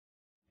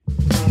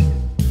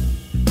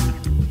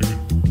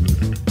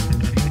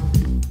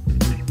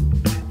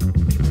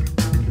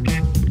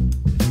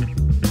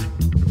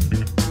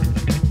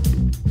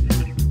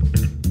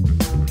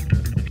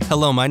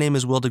Hello, my name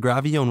is Will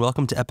DiGravio, and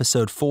welcome to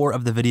episode 4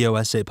 of the Video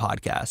Essay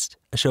Podcast,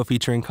 a show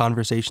featuring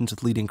conversations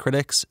with leading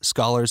critics,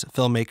 scholars,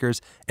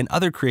 filmmakers, and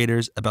other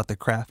creators about the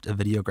craft of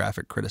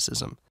videographic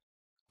criticism.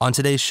 On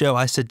today's show,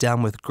 I sit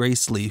down with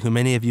Grace Lee, who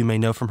many of you may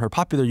know from her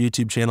popular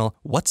YouTube channel,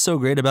 What's So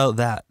Great About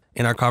That?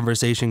 In our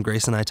conversation,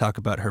 Grace and I talk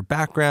about her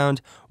background,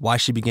 why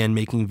she began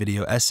making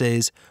video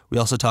essays. We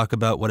also talk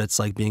about what it's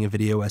like being a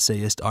video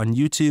essayist on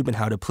YouTube and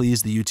how to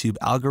please the YouTube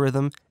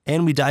algorithm.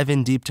 And we dive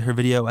in deep to her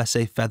video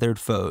essay, Feathered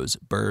Foes,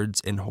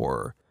 Birds in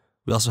Horror.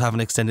 We also have an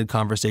extended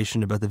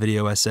conversation about the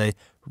video essay,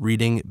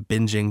 Reading,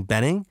 Binging,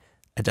 Benning,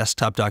 a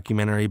desktop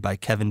documentary by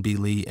Kevin B.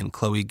 Lee and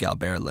Chloé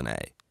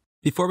Galibert-Laîné.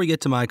 Before we get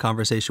to my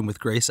conversation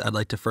with Grace, I'd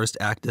like to first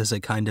act as a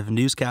kind of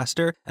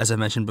newscaster. As I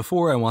mentioned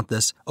before, I want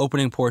this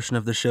opening portion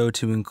of the show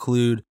to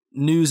include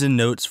news and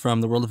notes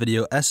from the world of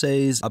video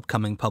essays,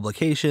 upcoming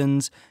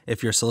publications.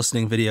 If you're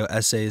soliciting video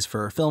essays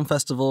for film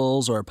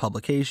festivals or a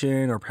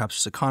publication or perhaps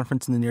just a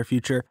conference in the near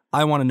future,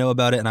 I want to know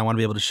about it and I want to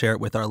be able to share it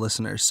with our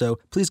listeners. So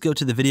please go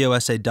to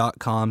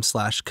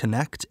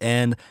thevideoessay.com/connect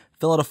and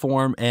fill out a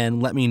form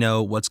and let me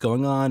know what's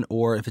going on,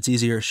 or if it's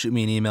easier, shoot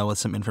me an email with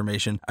some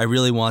information. I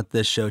really want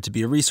this show to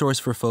be a resource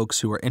for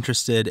folks who are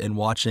interested in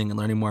watching and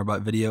learning more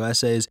about video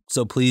essays,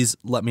 so please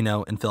let me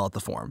know and fill out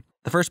the form.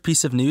 The first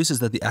piece of news is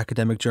that the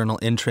academic journal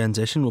In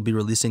Transition will be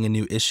releasing a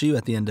new issue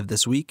at the end of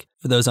this week.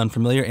 For those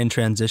unfamiliar, In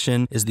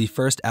Transition is the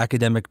first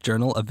academic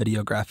journal of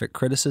videographic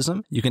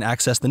criticism. You can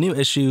access the new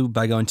issue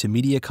by going to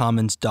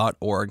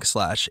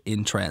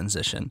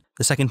mediacommons.org/intransition.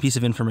 The second piece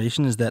of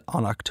information is that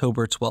on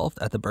October 12th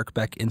at the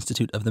Birkbeck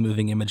Institute of the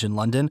Moving Image in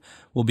London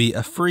will be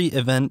a free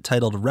event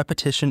titled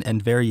Repetition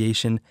and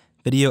Variation: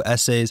 Video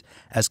Essays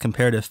as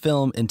Comparative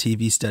Film and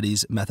TV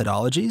Studies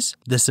Methodologies.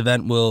 This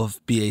event will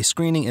be a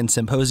screening and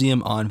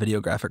symposium on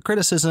videographic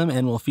criticism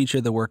and will feature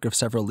the work of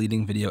several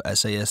leading video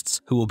essayists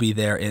who will be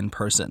there in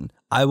person.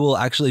 I will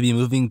actually be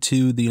moving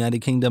to the United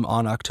Kingdom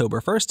on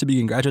October 1st to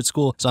begin graduate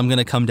school, so I'm going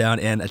to come down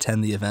and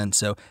attend the event.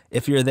 So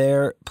if you're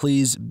there,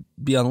 please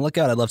be on the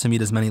lookout. I'd love to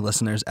meet as many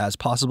listeners as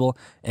possible,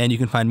 and you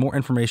can find more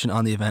information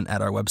on the event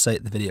at our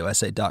website,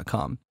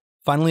 thevideoessay.com.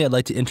 Finally, I'd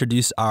like to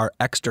introduce our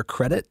Extra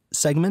Credit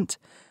segment.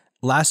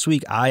 Last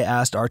week, I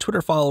asked our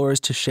Twitter followers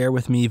to share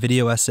with me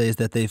video essays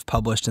that they've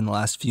published in the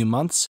last few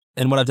months.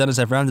 And what I've done is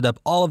I've rounded up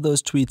all of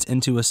those tweets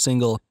into a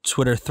single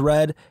Twitter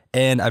thread,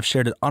 and I've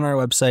shared it on our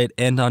website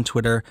and on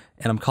Twitter,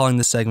 and I'm calling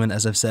this segment,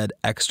 as I've said,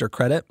 Extra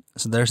Credit.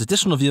 So there's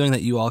additional viewing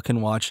that you all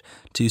can watch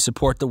to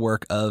support the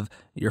work of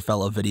your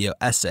fellow video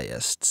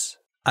essayists.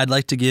 I'd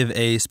like to give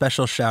a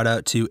special shout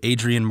out to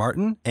Adrian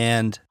Martin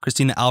and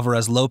Christina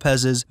Alvarez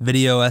Lopez's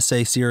video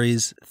essay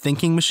series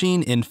Thinking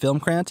Machine in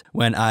Filmcrant.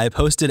 When I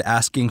posted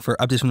asking for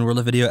updates from the world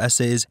of video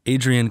essays,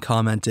 Adrian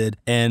commented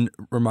and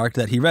remarked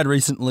that he read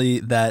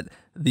recently that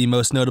the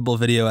most notable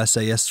video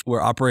essayists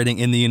were operating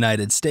in the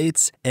United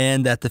States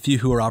and that the few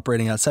who are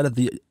operating outside of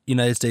the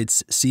United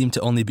States seem to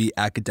only be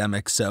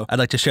academics. So I'd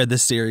like to share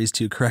this series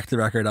to correct the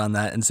record on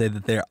that and say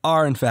that there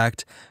are, in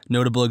fact,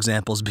 notable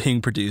examples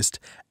being produced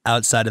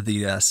outside of the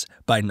US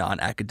by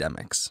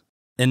non-academics.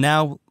 And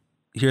now,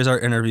 here's our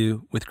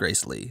interview with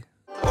Grace Lee.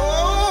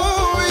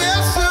 Oh,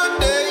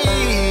 yesterday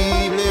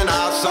evening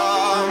I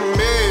saw a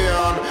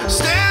man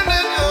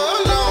standing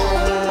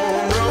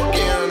alone,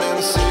 broken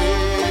and sad.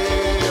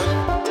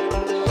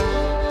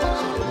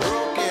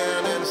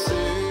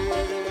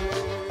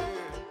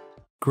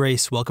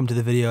 Grace, welcome to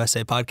the Video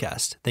Essay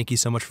Podcast. Thank you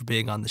so much for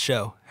being on the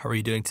show. How are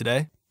you doing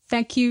today?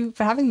 Thank you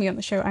for having me on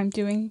the show. I'm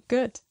doing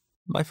good.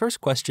 My first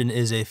question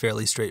is a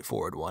fairly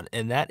straightforward one,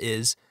 and that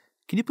is,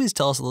 can you please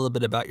tell us a little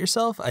bit about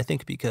yourself? I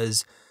think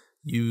because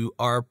you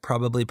are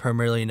probably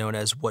primarily known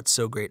as What's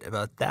So Great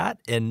About That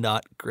and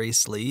not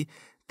Grace Lee,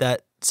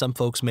 that some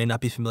folks may not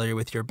be familiar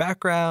with your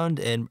background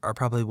and are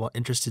probably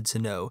interested to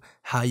know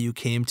how you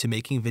came to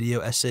making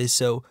video essays.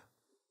 So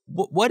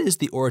what is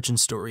the origin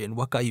story and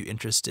what got you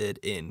interested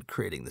in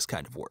creating this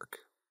kind of work?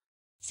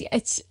 See,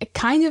 it's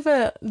kind of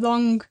a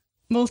long,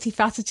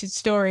 multifaceted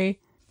story.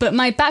 But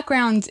my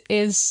background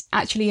is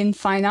actually in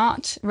fine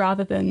art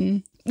rather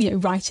than,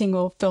 writing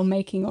or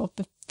filmmaking or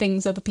the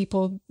things other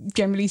people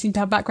generally seem to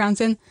have backgrounds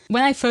in.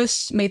 When I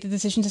first made the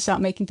decision to start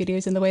making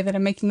videos in the way that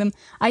I'm making them,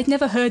 I'd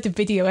never heard of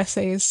video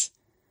essays.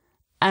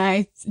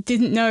 I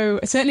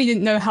certainly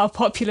didn't know how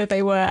popular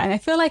they were. And I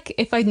feel like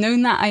if I'd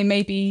known that, I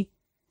maybe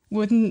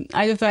wouldn't,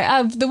 I'd have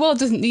like, the world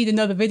doesn't need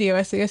another video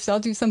essayist, I'll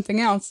do something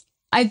else.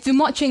 I'd been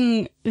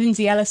watching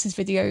Lindsay Ellis's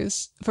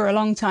videos for a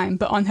long time,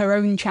 but on her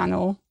own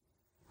channel.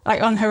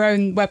 Like on her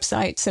own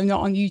website, so not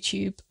on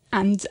YouTube.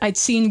 And I'd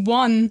seen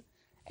one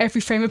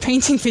Every Frame a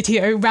Painting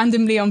video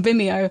randomly on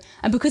Vimeo.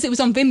 And because it was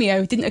on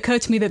Vimeo, it didn't occur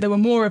to me that there were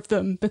more of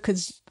them,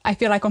 because I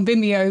feel like on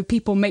Vimeo,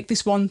 people make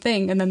this one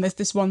thing and then there's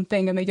this one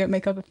thing and they don't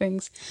make other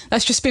things.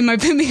 That's just been my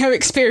Vimeo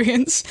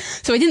experience.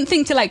 So I didn't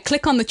think to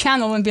click on the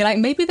channel and be like,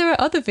 maybe there are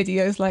other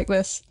videos like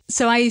this.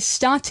 So I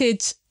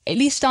started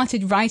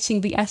writing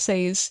the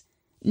essays,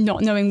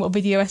 not knowing what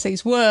video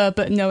essays were,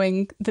 but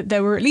knowing that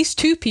there were at least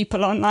 2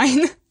 people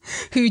online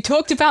who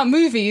talked about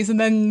movies and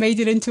then made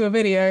it into a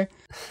video.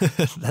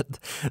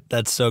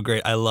 That's so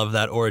great. I love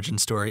that origin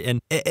story.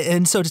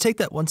 And so to take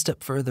that one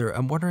step further,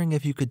 I'm wondering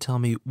if you could tell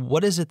me,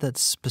 what is it that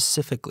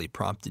specifically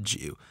prompted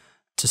you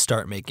to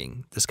start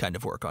making this kind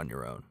of work on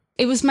your own?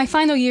 It was my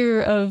final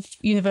year of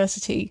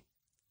university,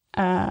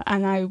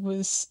 and I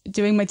was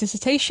doing my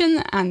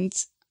dissertation and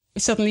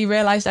suddenly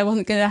realized I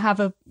wasn't going to have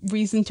a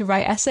reason to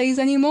write essays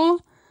anymore.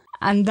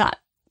 And that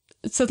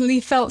suddenly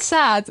felt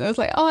sad. I was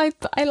like, oh,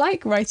 I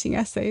like writing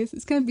essays.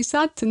 It's going to be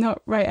sad to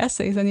not write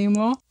essays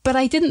anymore. But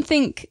I didn't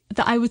think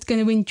that I was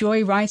going to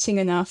enjoy writing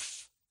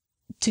enough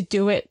to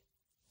do it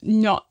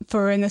not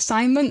for an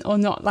assignment or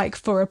not like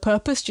for a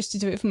purpose, just to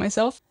do it for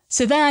myself.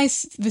 So then I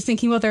was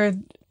thinking, well, there are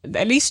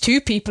at least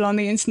 2 people on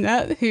the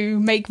internet who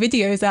make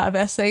videos out of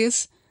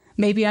essays.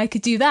 Maybe I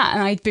could do that.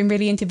 And I'd been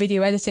really into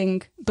video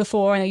editing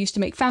before, and I used to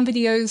make fan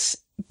videos,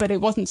 but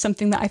it wasn't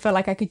something that I felt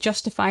like I could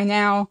justify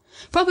now,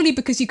 probably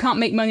because you can't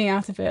make money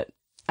out of it.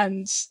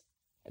 And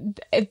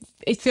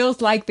it feels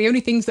like the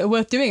only things that are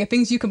worth doing are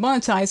things you can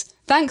monetize.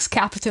 Thanks,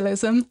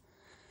 capitalism.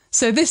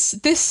 So this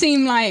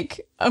seemed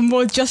like a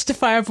more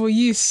justifiable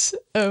use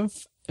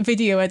of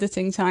video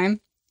editing time.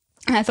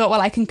 And I thought,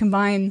 well, I can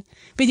combine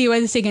video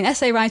editing and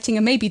essay writing,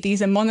 and maybe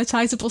these are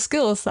monetizable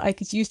skills that I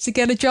could use to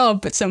get a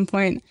job at some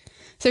point.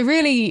 So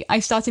really, I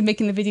started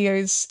making the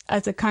videos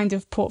as a kind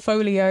of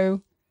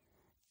portfolio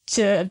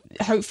to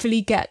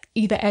hopefully get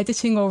either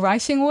editing or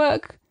writing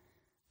work.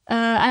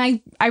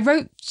 And I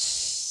wrote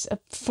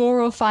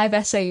 4 or 5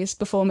 essays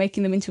before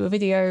making them into a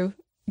video,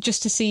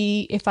 just to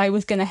see if I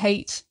was going to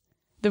hate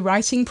the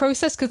writing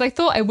process, because I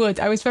thought I would.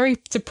 I was very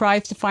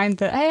surprised to find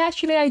that, hey,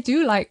 actually I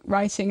do like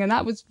writing, and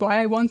that was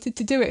why I wanted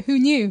to do it. Who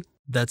knew?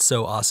 That's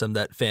so awesome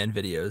that fan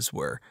videos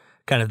were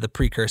kind of the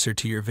precursor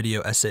to your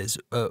video essays.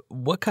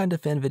 What kind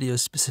of fan videos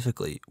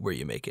specifically were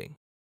you making?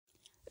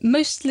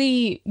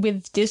 Mostly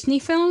with Disney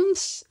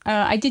films.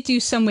 I did do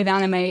some with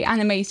anime.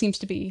 Anime seems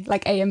to be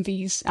like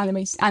AMVs,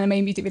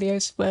 anime music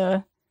videos,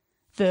 were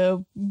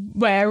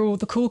where all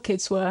the cool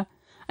kids were.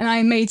 And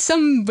I made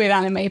some with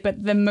anime,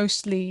 but they're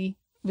mostly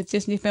with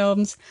Disney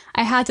films.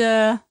 I had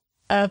a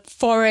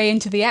foray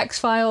into the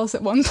X-Files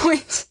at one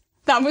point.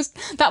 That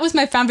was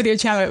my fan video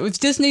channel. It was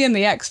Disney and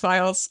the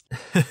X-Files.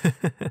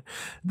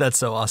 That's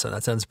so awesome.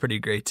 That sounds pretty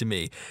great to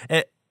me.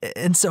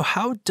 And so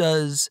how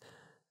does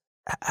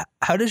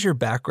your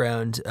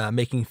background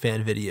making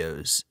fan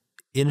videos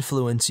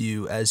influence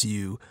you as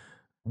you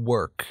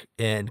work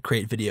and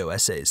create video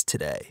essays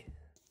today?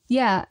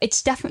 Yeah,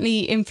 it's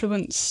definitely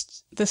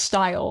influenced the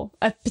style,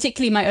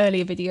 particularly my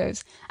earlier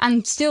videos.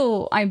 And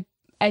still, I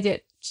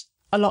edit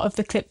a lot of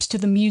the clips to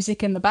the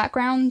music in the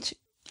background.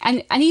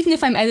 And even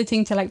if I'm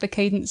editing to like the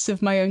cadence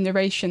of my own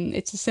narration,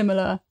 it's a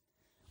similar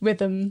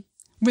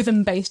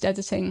rhythm-based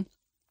editing.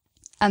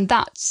 And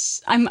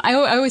I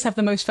always have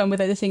the most fun with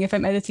editing if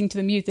I'm editing to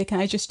the music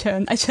and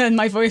I turn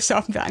my voice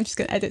off and I'm just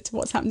going to edit to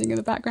what's happening in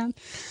the background.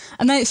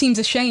 And then it seems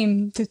a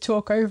shame to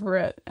talk over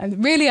it.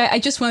 And really, I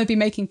just want to be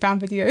making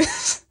fan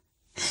videos.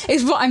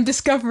 Is what I'm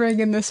discovering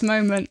in this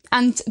moment.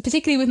 And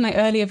particularly with my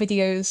earlier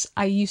videos,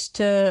 I used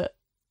to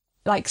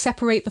like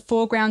separate the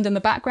foreground and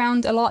the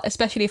background a lot,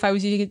 especially if I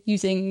was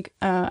using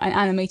an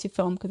animated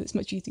film, because it's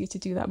much easier to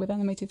do that with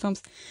animated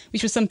films,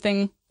 which was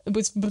something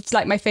was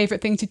like my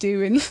favorite thing to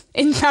do in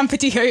fan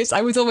videos.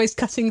 I was always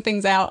cutting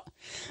things out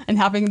and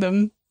having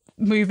them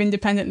move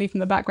independently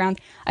from the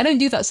background. I don't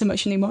do that so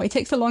much anymore. It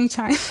takes a long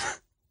time.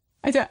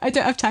 I don't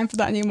have time for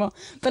that anymore,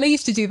 but I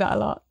used to do that a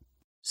lot.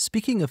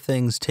 Speaking of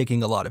things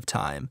taking a lot of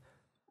time,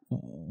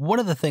 one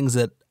of the things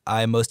that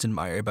I most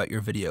admire about your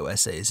video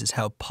essays is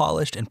how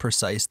polished and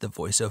precise the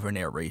voiceover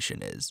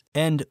narration is.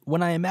 And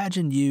when I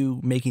imagine you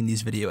making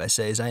these video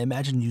essays, I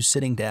imagine you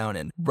sitting down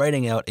and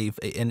writing out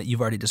and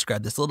you've already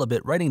described this a little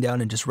bit, writing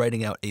down and just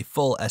writing out a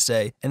full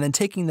essay, and then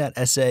taking that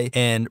essay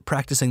and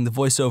practicing the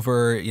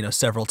voiceover,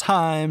 several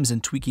times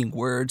and tweaking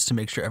words to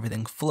make sure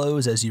everything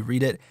flows as you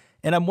read it.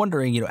 And I'm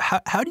wondering,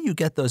 how do you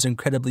get those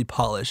incredibly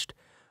polished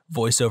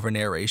voiceover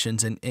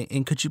narrations, and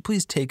could you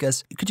please take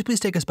us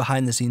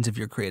behind the scenes of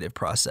your creative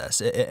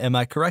process? Am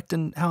I correct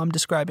in how I'm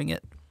describing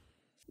it?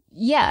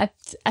 Yeah,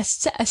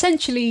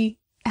 essentially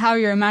how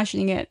you're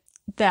imagining it.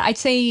 That I'd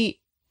say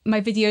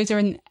my videos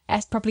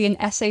are probably an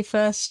essay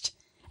first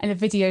and a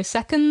video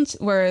second,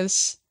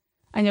 whereas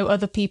I know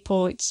other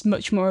people it's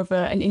much more of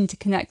an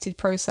interconnected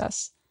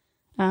process.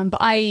 But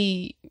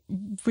I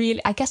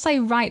guess I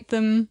write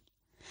them.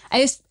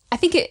 I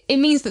think it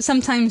means that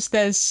sometimes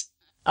there's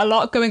a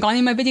lot going on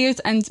in my videos,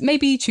 and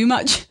maybe too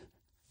much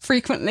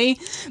frequently,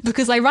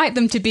 because I write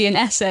them to be an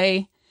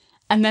essay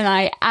and then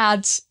I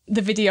add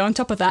the video on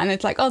top of that, and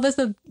it's like, oh, there's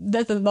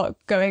a lot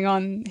going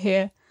on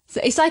here.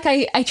 So it's like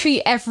I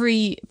treat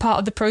every part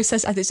of the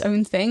process as its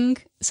own thing.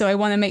 So I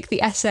want to make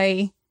the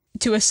essay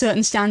to a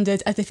certain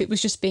standard as if it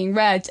was just being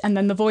read, and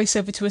then the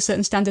voiceover to a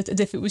certain standard as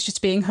if it was just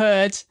being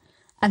heard,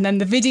 and then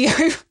the video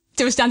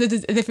to a standard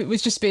as if it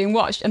was just being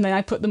watched, and then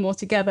I put them all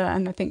together.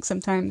 And I think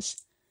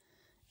sometimes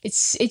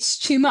it's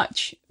too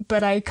much,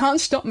 but I can't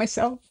stop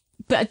myself.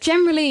 But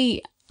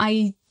generally,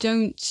 I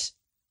don't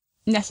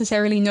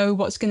necessarily know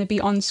what's going to be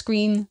on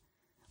screen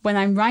when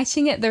I'm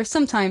writing it. There are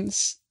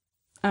sometimes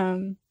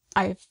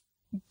I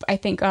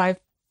think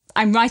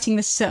I'm writing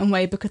this a certain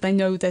way because I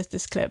know there's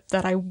this clip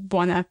that I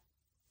want to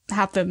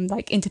have them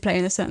like interplay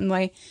in a certain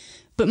way.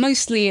 But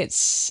mostly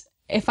it's,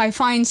 if I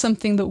find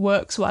something that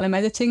works while I'm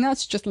editing,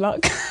 that's just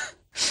luck.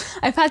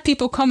 I've had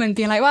people comment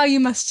being like, wow, you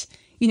must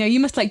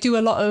like do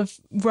a lot of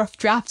rough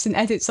drafts and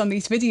edits on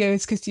these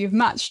videos because you've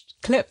matched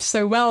clips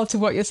so well to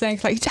what you're saying.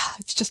 It's like,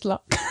 it's just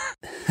luck.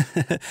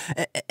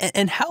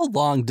 And how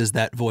long does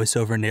that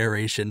voiceover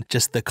narration,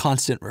 just the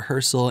constant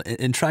rehearsal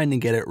and trying to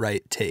get it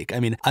right, take? I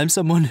mean, I'm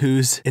someone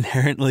who's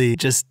inherently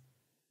just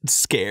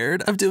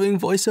scared of doing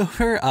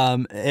voiceover,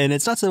 and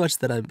it's not so much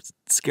that I'm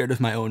scared of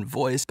my own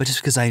voice, but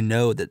just because I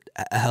know that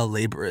how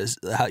labor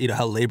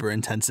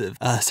intensive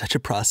such a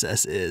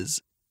process is.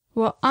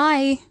 Well,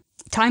 I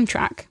time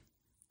track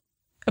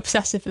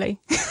obsessively.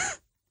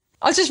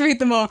 I'll just read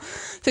them all.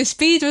 So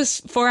Speed was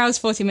 4 hours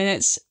 40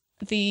 minutes.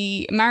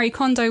 The Marie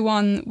Kondo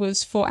one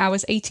was 4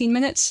 hours 18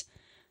 minutes.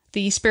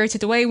 The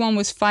Spirited Away one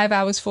was 5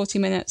 hours 40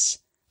 minutes.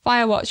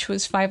 Firewatch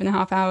was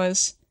 5.5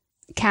 hours.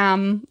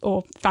 Cam,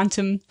 or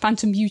Phantom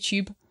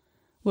YouTube,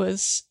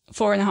 was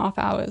 4.5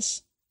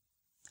 hours.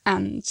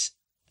 And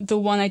the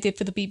one I did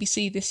for the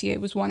BBC this year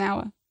was 1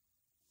 hour.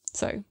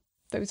 So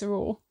those are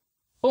all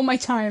my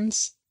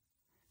times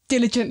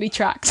diligently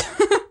tracked.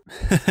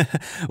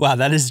 Wow,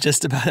 that is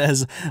just about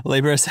as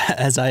laborious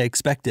as I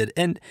expected.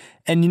 And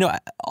you know,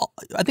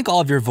 I think all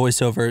of your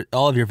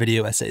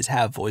video essays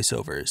have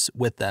voiceovers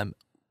with them.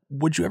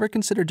 Would you ever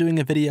consider doing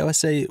a video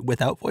essay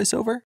without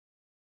voiceover?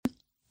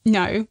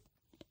 No.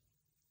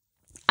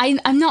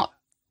 I'm not.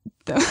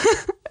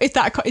 Is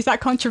that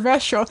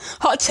controversial?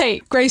 Hot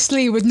take: Grace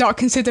Lee would not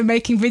consider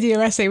making video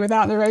essay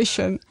without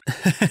narration.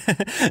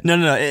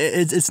 No.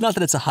 It's not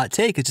that it's a hot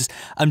take. It's just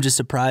I'm just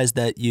surprised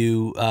that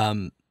you,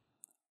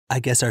 I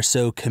guess, are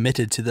so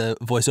committed to the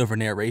voiceover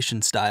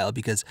narration style,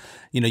 because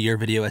your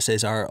video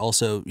essays are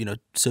also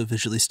so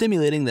visually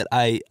stimulating that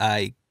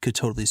I could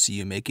totally see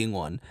you making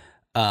one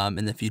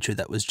in the future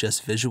that was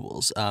just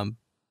visuals.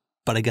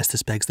 But I guess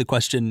this begs the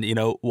question,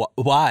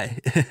 why?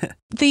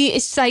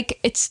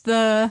 It's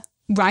the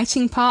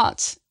writing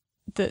part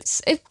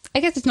I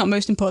guess it's not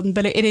most important,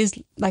 but it is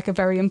like a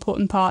very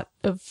important part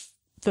of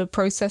the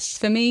process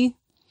for me.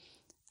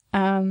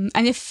 And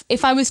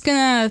if I was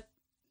gonna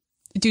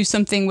do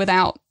something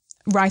without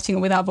writing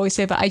or without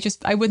voiceover,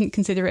 I wouldn't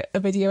consider it a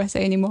video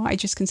essay anymore. I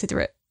just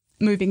consider it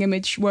moving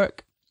image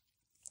work,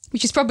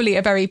 which is probably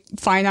a very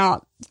fine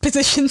art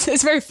position.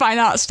 It's a very fine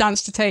art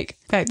stance to take.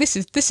 Like, this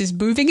is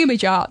moving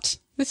image art.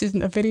 This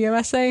isn't a video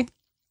essay.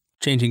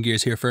 Changing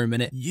gears here for a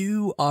minute.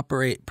 You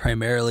operate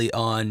primarily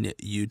on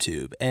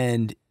YouTube,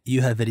 and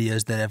you have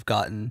videos that have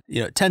gotten,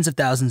 tens of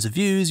thousands of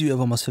views. You have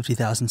almost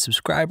 50,000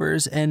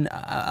 subscribers. And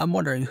I'm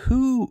wondering,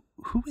 who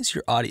is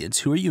your audience?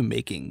 Who are you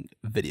making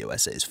video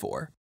essays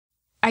for?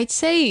 I'd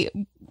say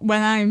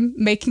when I'm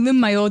making them,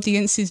 my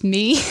audience is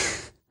me.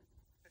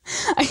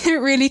 I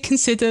don't really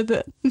consider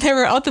that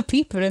there are other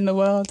people in the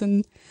world,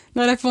 and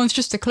not everyone's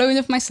just a clone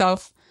of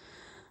myself.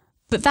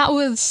 But that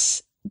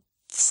was,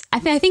 I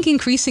think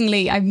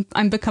increasingly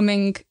I'm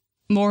becoming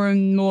more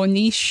and more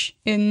niche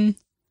in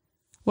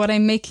what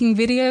I'm making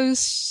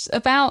videos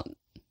about.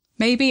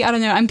 Maybe, I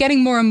don't know, I'm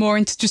getting more and more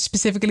into just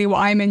specifically what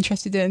I'm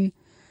interested in.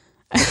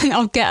 And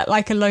I'll get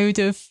like a load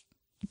of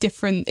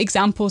different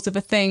examples of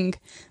a thing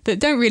that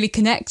don't really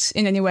connect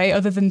in any way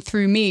other than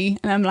through me.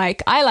 And I'm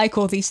like, I like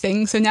all these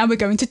things, so now we're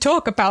going to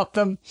talk about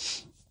them.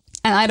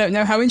 And I don't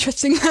know how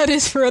interesting that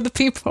is for other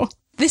people.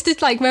 This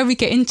is like where we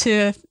get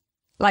into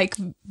like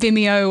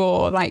Vimeo,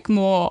 or like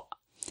more,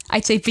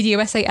 I'd say video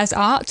essay as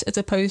art as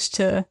opposed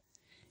to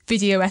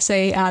video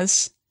essay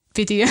as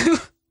video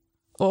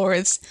or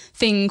as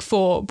thing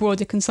for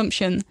broader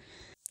consumption.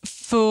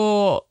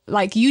 For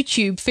like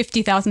YouTube,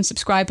 50,000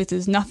 subscribers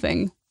is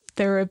nothing.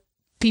 There are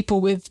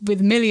people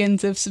with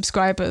millions of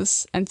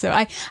subscribers. And so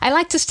I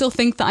like to still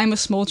think that I'm a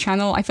small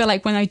channel. I feel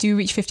like when I do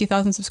reach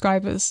 50,000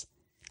 subscribers,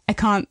 I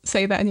can't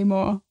say that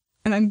anymore.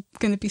 And I'm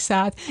going to be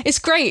sad. It's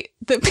great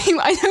that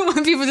people, I don't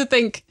want people to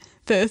think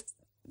that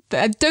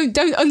don't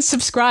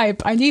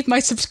unsubscribe. I need my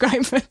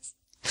subscribers.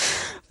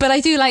 But I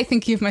do like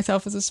thinking of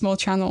myself as a small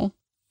channel.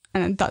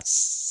 And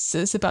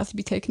it's about to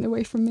be taken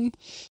away from me.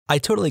 I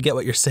totally get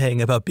what you're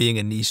saying about being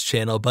a niche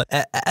channel, but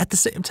at the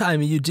same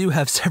time, you do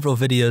have several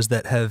videos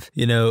that have,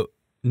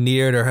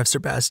 neared or have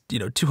surpassed,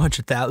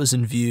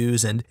 200,000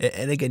 views. And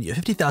again, you have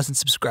 50,000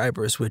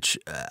 subscribers, which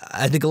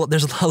I think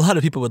there's a lot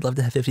of people would love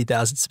to have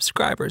 50,000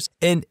 subscribers.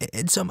 And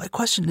so my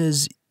question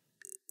is,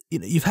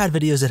 you've had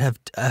videos that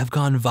have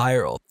gone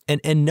viral,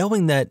 and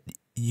knowing that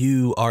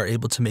you are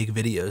able to make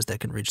videos that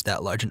can reach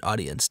that large an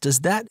audience,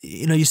 does that,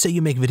 you say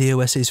you make video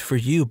essays for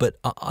you, but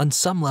on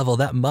some level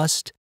that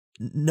must,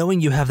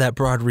 knowing you have that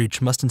broad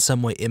reach, must in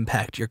some way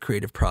impact your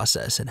creative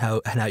process and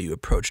how you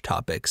approach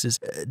topics.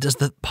 Does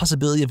the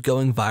possibility of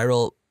going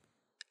viral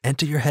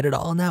enter your head at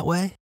all in that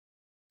way?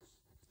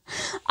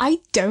 I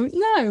don't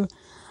know.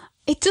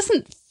 It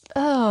doesn't,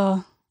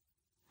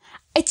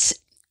 it's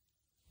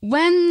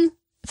when,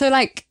 so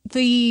like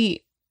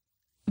the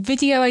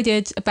video I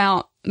did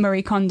about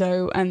Marie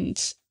Kondo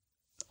and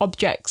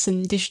objects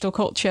and digital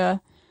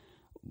culture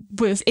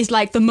is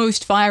like the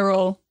most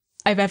viral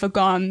I've ever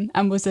gone,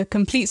 and was a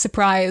complete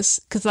surprise,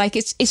 because like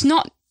it's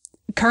not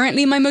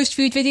currently my most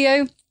viewed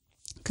video,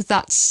 because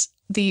that's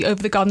the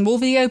Over the Garden Wall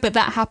video, but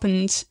that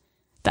happened,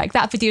 like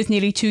that video is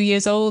nearly 2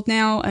 years old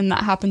now, and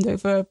that happened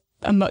over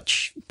a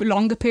much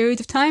longer period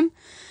of time,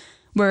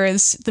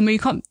 whereas the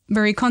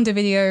Marie Kondo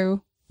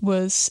video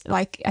was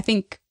like, I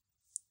think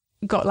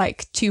got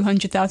like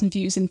 200,000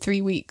 views in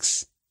 3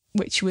 weeks,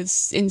 which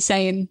was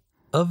insane.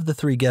 Of the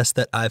 3 guests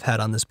that I've had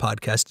on this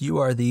podcast, you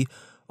are the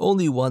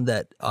only one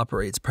that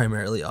operates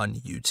primarily on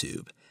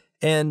YouTube.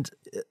 And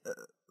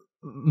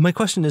my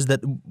question is that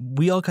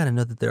we all kind of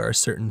know that there are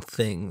certain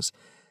things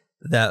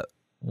that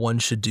one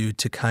should do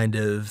to kind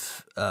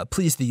of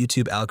please the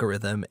YouTube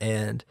algorithm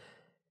and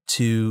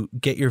to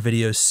get your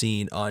videos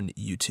seen on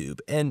YouTube.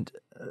 And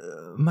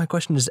my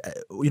question is,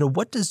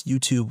 what does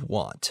YouTube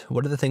want?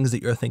 What are the things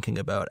that you're thinking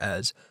about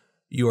as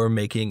you're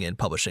making and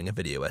publishing a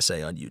video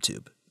essay on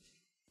YouTube?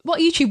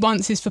 What YouTube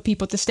wants is for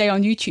people to stay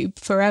on YouTube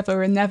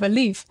forever and never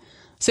leave.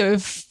 So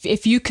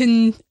if you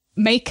can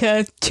make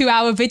a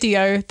 2-hour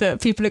video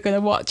that people are going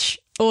to watch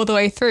all the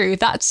way through,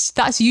 that's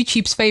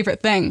YouTube's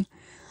favorite thing.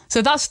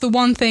 So that's the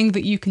one thing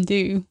that you can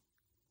do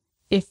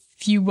if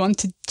you want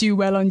to do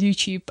well on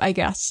YouTube, I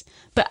guess.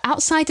 But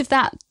outside of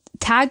that,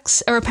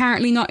 tags are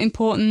apparently not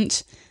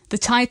important. The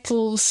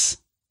title's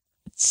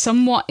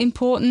somewhat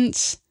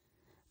important,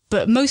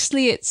 but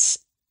mostly it's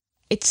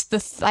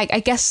the, like, I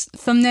guess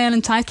thumbnail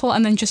and title,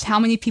 and then just how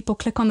many people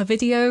click on the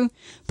video.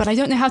 But I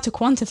don't know how to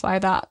quantify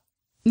that.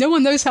 No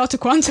one knows how to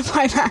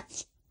quantify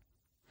that.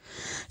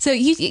 So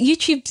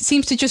YouTube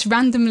seems to just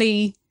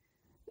randomly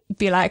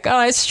be like, oh,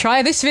 let's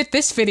try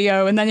this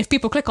video, and then if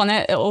people click on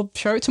it, it'll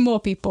show it to more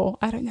people.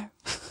 I don't know.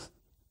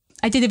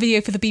 I did a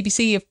video for the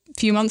BBC a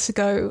few months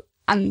ago,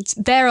 and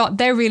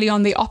they're really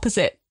on the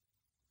opposite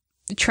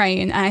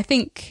train. And I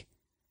think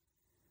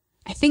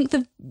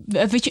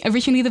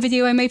originally the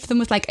video I made for them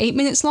was like 8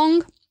 minutes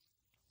long,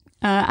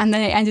 and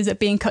then it ended up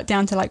being cut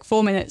down to like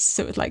 4 minutes,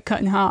 so it was like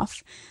cut in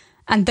half.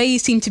 And they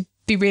seem to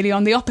be really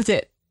on the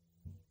opposite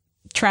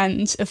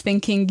trend of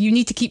thinking you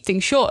need to keep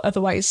things short,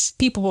 otherwise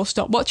people will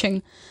stop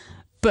watching.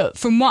 But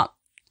from what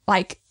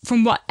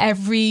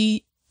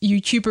every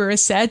YouTuber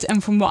has said,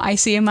 and from what I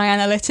see in my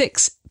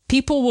analytics,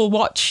 people will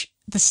watch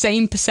the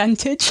same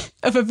percentage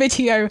of a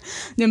video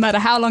no matter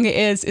how long it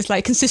is. It's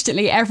like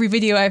consistently every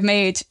video I've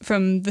made,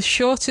 from the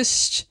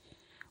shortest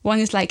one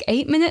is like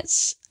 8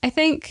 minutes, I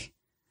think,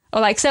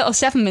 or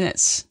 7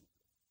 minutes.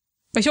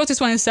 My shortest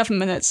one is 7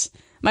 minutes.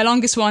 My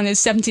longest one is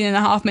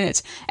 17.5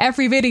 minutes.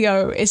 Every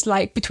video is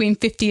like between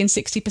 50 and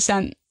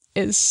 60%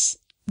 is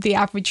the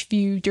average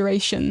view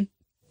duration.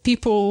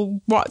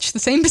 People watch the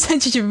same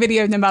percentage of a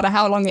video no matter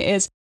how long it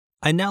is.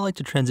 I'd now like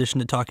to transition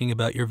to talking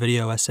about your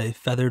video essay,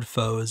 Feathered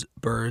Foes,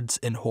 Birds,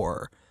 and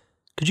Horror.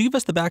 Could you give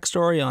us the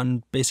backstory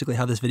on basically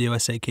how this video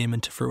essay came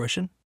into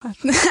fruition? I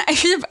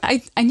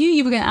knew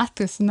you were going to ask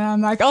this, and then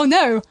I'm like, oh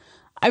no,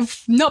 I'm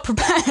not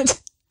prepared.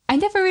 I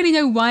never really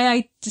know why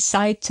I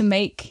decide to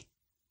make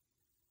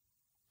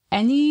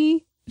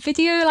any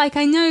video. Like,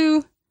 I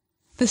know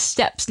the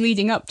steps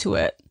leading up to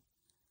it,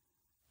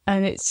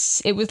 and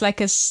it was like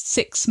a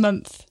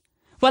 6-month,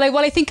 what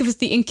I think of as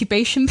the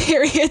incubation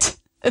period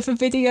of a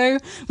video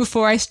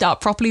before I start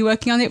properly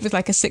working on it. Was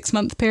like a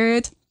 6-month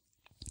period.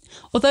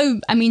 Although,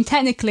 I mean,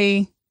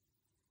 technically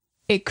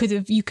you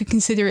could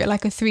consider it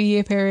like a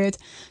 3-year period,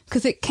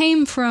 because it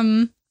came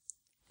from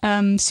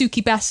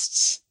Suki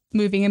Best's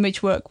moving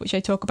image work, which I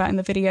talk about in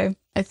the video.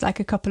 It's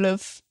like a couple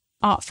of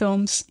art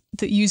films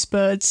that use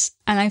birds,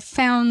 and I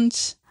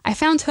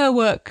found her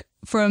work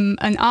from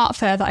an art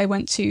fair that I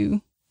went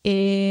to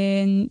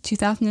in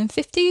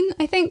 2015,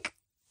 I think,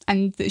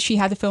 and she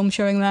had a film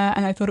showing there,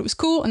 and I thought it was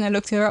cool, and I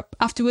looked her up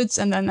afterwards,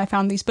 and then I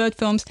found these bird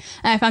films,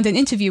 and I found an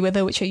interview with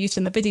her, which I used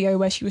in the video,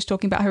 where she was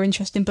talking about her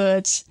interest in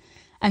birds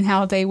and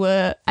how they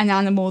were an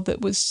animal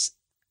that was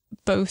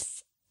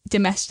both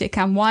domestic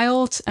and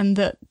wild, and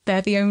that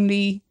they're the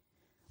only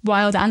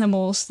wild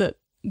animals that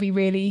we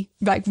really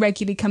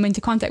regularly come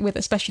into contact with,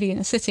 especially in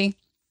a city.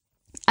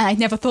 And I'd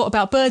never thought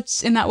about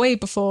birds in that way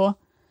before.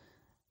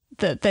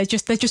 That they're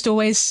just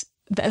always,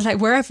 like,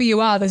 wherever you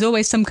are, there's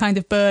always some kind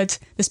of bird.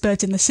 There's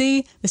birds in the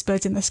sea, there's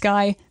birds in the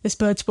sky, there's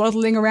birds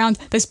waddling around,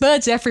 there's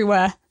birds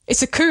everywhere.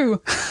 It's a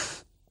coup.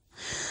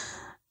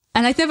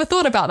 And I'd never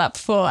thought about that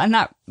before, and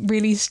that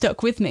really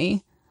stuck with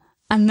me.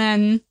 And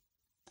then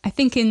I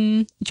think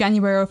in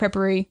January or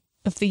February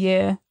of the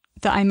year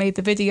that I made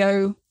the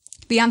video,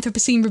 the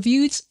Anthropocene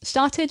Reviews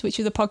started, which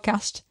is a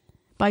podcast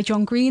by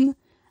John Green.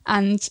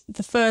 And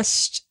the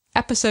first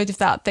episode of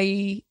that,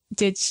 they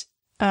did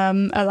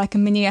a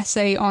mini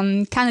essay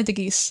on Canada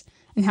geese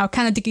and how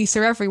Canada geese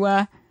are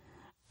everywhere,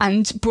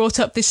 and brought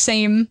up this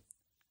same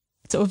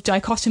sort of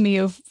dichotomy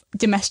of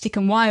domestic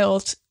and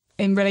wild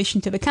in relation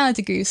to the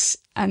Canada goose.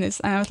 And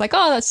I was like,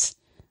 oh, that's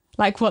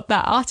like what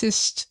that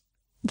artist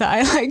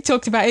that I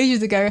talked about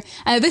ages ago.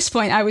 And at this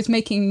point, I was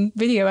making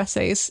video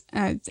essays,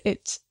 and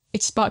it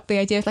sparked the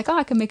idea of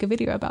I can make a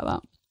video about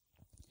that.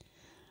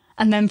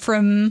 And then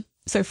from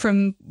So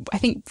from, I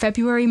think,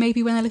 February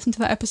maybe when I listened to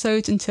that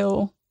episode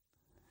until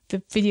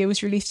the video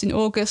was released in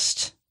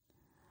August,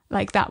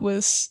 like that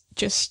was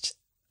just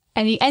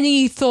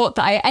any thought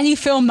that any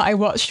film that I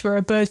watched where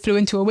a bird flew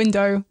into a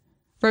window,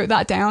 wrote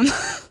that down.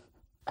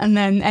 And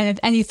then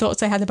any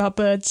thoughts I had about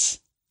birds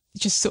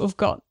just sort of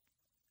got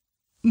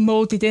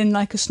molded in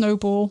like a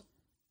snowball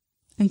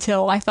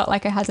until I felt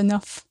like I had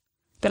enough.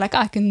 They're like,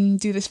 I can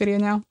do this video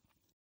now.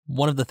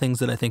 One of the things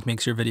that I think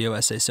makes your video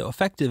essay so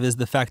effective is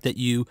the fact that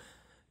you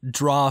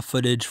draw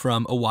footage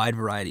from a wide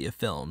variety of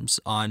films.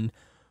 On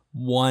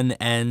one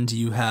end,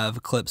 you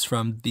have clips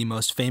from the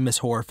most famous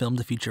horror film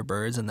to feature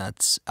birds, and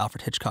that's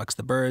Alfred Hitchcock's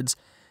The Birds.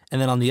 And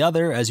then on the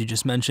other, as you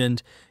just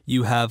mentioned,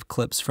 you have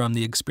clips from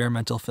the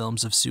experimental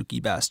films of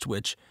Suki Best,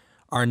 which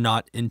are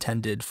not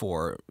intended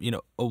for,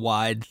 a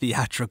wide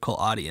theatrical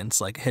audience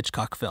like a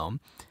Hitchcock film.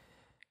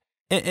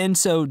 And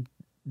so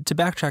to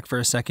backtrack for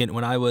a second,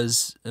 when I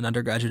was an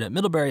undergraduate at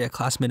Middlebury, a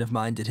classmate of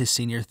mine did his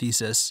senior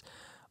thesis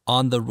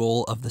on the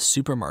role of the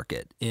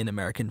supermarket in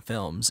American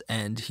films,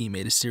 and he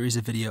made a series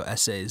of video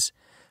essays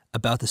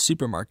about the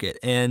supermarket.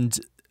 And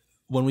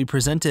when we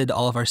presented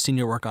all of our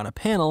senior work on a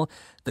panel,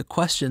 the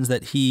questions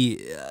that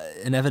he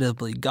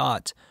inevitably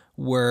got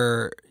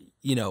were,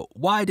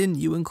 why didn't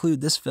you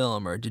include this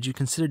film? Or did you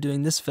consider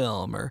doing this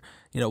film? Or,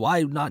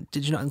 why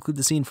did you not include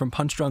the scene from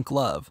Punch Drunk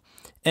Love?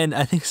 And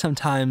I think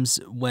sometimes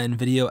when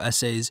video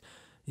essays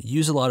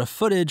use a lot of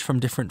footage from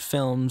different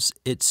films,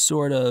 it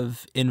sort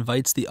of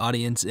invites the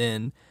audience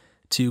in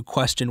to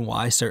question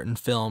why certain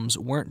films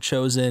weren't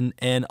chosen.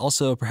 And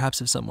also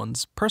perhaps if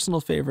someone's personal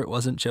favorite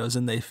wasn't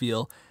chosen, they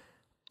feel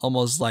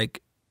almost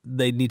like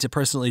they need to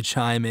personally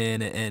chime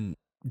in and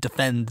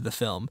defend the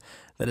film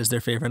that is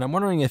their favorite. And I'm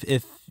wondering if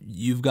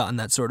you've gotten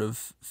that sort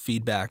of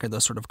feedback or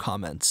those sort of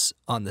comments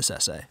on this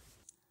essay.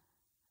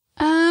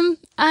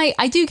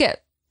 I do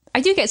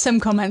get some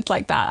comments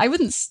like that. I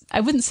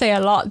wouldn't say a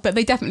lot, but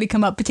they definitely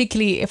come up,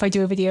 particularly if I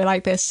do a video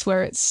like this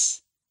where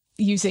it's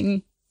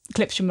using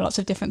clips from lots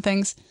of different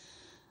things.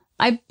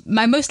 I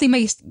mostly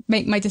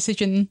make my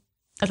decision,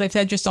 as I've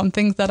said, just on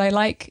things that I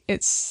like.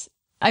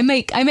 I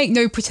make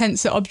no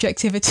pretense at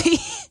objectivity.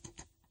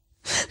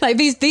 Like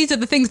these are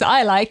the things that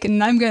I like,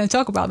 and I'm going to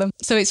talk about them.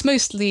 So it's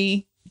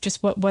mostly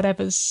just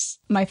whatever's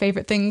my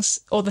favorite things,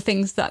 or the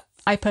things that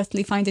I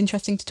personally find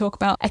interesting to talk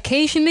about.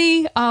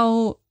 Occasionally,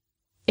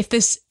 if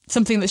there's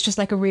something that's just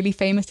like a really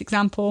famous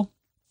example,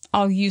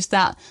 I'll use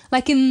that.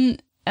 Like in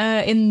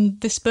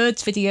this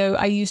birds video,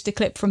 I used a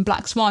clip from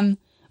Black Swan,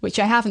 which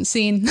I haven't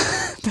seen,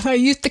 but I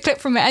used the clip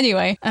from it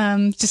anyway,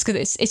 just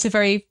because it's a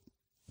very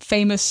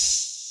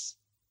famous,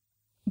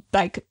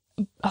 like,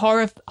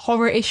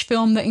 horror-ish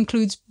film that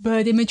includes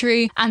bird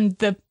imagery, and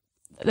there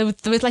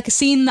was like a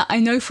scene that I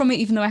know from it,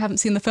 even though I haven't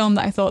seen the film,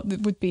 that I thought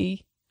that would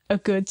be a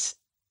good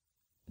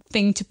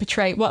thing to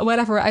portray.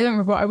 Whatever, I don't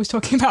remember what I was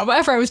talking about.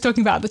 Whatever I was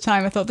talking about at the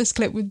time, I thought this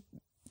clip would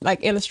like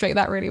illustrate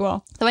that really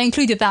well. So I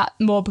included that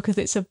more because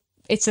it's a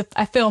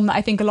film that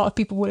I think a lot of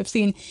people would have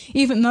seen,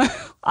 even though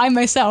I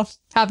myself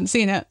haven't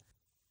seen it.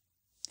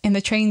 In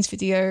the Trains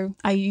video,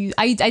 I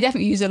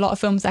definitely use a lot of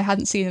films I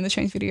hadn't seen in the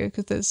Trains video,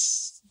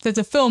 because there's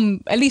a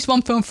film, at least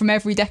one film from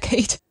every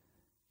decade,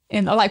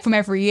 from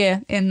every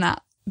year in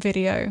that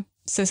video.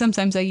 So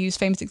sometimes I use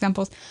famous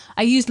examples.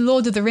 I used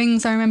Lord of the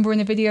Rings, I remember, in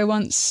a video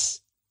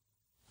once.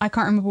 I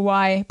can't remember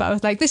why, but I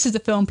was like, this is a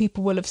film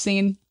people will have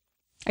seen.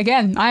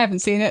 Again, I haven't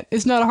seen it.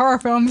 It's not a horror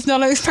film. It's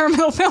not an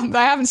experimental film, but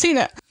I haven't seen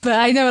it. But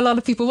I know a lot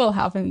of people will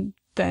have, and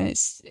then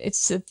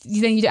then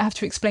you don't have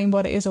to explain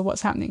what it is or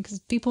what's happening, because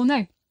people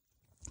know.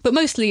 But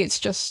mostly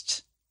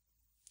it's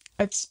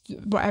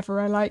whatever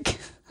I like.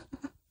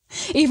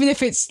 Even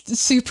if it's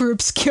super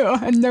obscure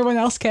and no one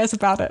else cares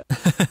about it.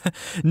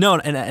 No,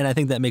 and I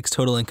think that makes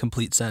total and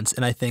complete sense.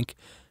 And I think,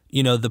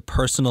 the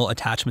personal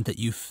attachment that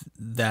you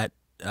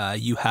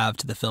have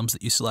to the films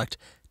that you select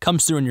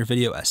comes through in your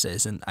video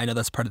essays. And I know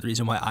that's part of the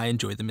reason why I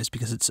enjoy them, is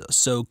because it's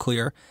so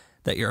clear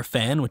that you're a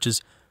fan, which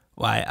is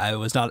why I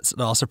was not at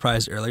all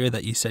surprised earlier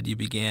that you said you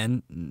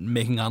began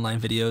making online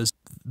videos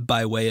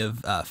by way of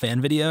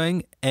fan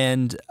videoing.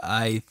 And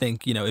I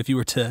think, if you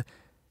were to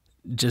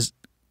just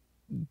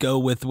go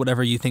with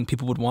whatever you think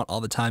people would want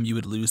all the time, you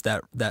would lose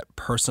that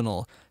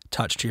personal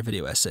touch to your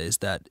video essays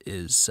that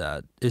is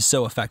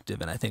so effective,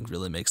 and I think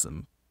really makes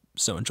them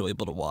so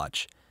enjoyable to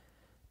watch.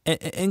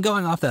 And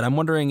going off that, I'm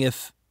wondering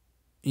if,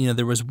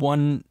 there was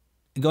one,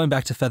 going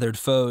back to Feathered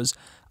Foes,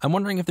 I'm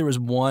wondering if there was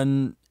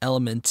one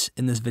element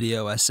in this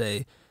video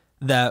essay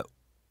that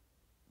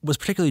was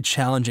particularly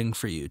challenging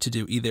for you to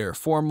do, either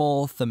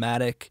formal,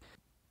 thematic.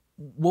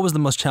 What was the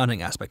most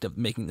challenging aspect of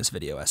making this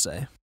video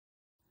essay?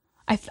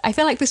 I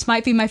feel like this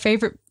might be my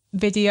favorite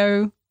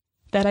video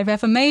that I've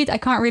ever made. I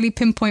can't really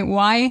pinpoint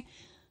why,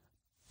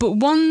 but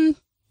one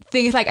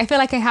thing is, like, I feel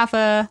like I have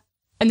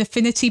an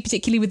affinity,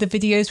 particularly with the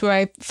videos where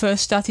I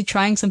first started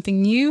trying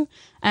something new.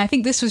 And I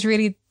think this was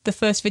really the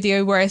first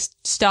video where I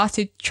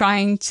started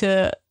trying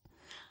to,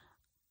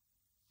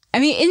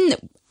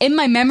 in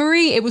my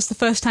memory, it was the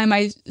first time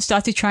I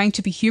started trying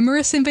to be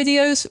humorous in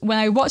videos. When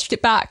I watched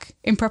it back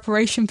in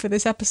preparation for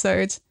this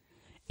episode,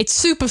 It's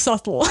super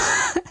subtle.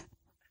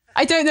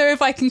 I don't know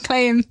if I can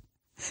claim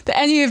that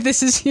any of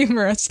this is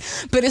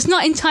humorous, but it's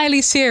not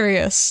entirely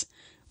serious,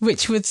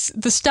 which was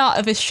the start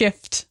of a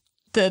shift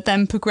that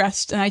then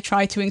progressed, and I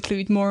tried to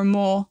include more and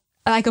more,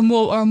 like a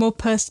more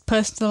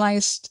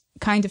personalized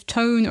kind of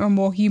tone, or a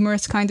more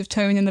humorous kind of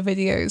tone in the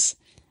videos.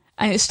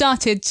 And it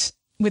started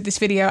with this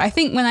video. I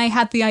think when I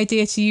had the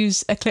idea to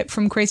use a clip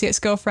from Crazy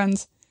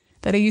Ex-Girlfriend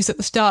that I used at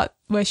the start,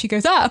 where she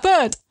goes, "Ah, a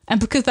bird!" And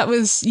because that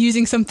was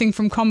using something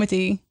from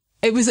comedy,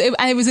 it was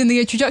in the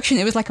introduction,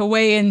 it was like a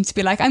way in to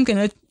be like, I'm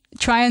going to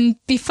try and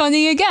be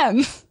funny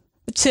again.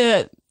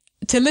 to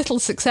little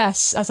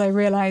success, as I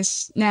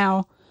realise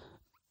now.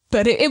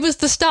 But it was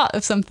the start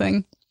of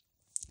something.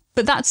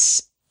 But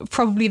that's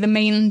probably the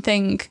main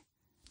thing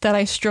that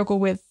I struggle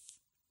with,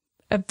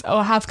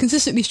 or have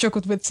consistently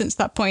struggled with since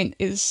that point,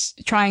 is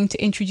trying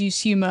to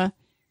introduce humour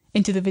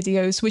into the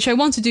videos, which I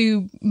want to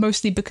do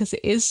mostly because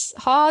it is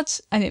hard,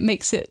 and it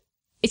makes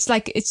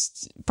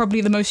it's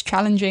probably the most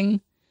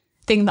challenging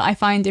thing that I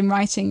find in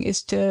writing,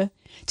 is to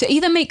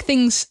either make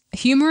things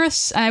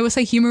humorous, and I would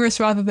say humorous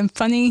rather than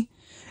funny,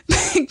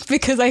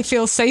 because I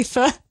feel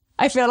safer.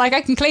 I feel like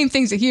I can claim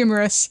things are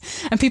humorous,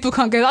 and people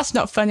can't go, "That's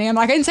not funny." I'm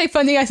like, "I didn't say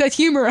funny, I said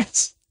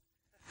humorous."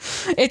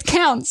 It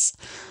counts.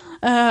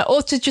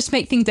 Or to just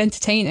make things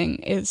entertaining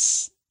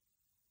is...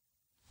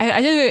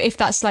 I don't know if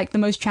that's like the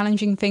most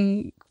challenging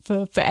thing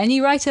for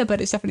any writer,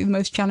 but it's definitely the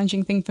most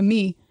challenging thing for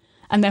me,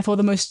 and therefore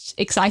the most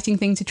exciting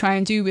thing to try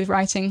and do with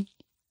writing.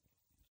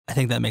 I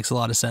think that makes a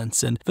lot of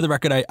sense. And for the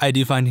record, I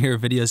do find your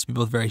videos to be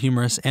both very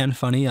humorous and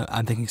funny.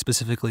 I'm thinking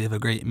specifically of a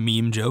great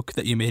meme joke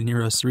that you made in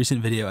your most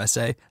recent video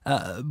essay.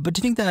 But do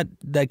you think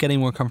that getting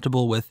more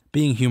comfortable with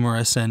being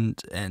humorous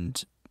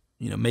and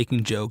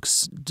making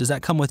jokes, does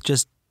that come with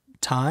just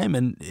time?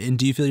 And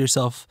do you feel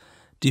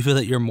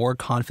that you're more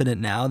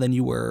confident now than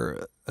you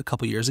were a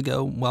couple years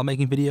ago while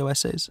making video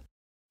essays?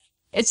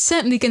 It's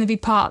certainly going to be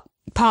part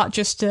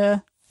just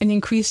an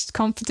increased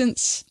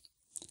confidence.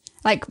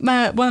 Like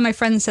one of my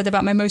friends said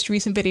about my most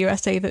recent video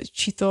essay that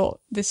she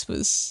thought this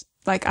was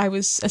like, I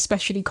was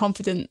especially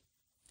confident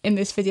in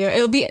this video.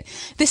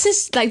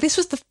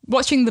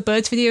 Watching the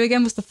birds video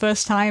again was the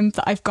first time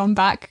that I've gone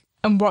back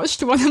and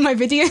watched one of my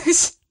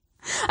videos.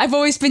 I've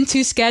always been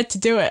too scared to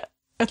do it.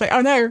 I was like,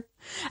 oh no.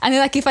 And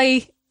then, like,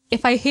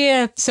 if I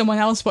hear someone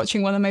else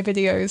watching one of my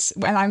videos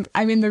when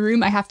I'm in the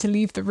room, I have to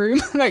leave the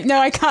room. Like, no,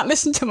 I can't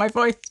listen to my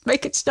voice.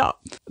 Make it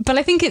stop. But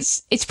I think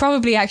it's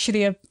probably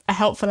actually a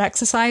helpful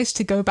exercise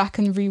to go back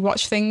and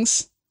rewatch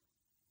things.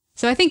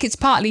 So I think it's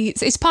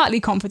partly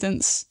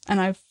confidence,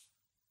 and I've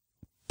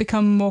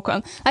become more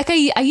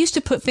I used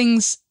to put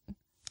things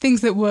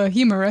that were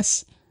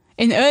humorous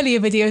in earlier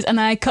videos, and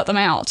I cut them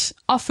out,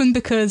 often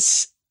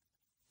because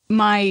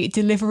my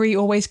delivery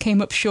always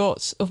came up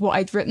short of what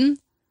I'd written.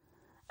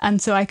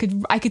 And so I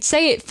could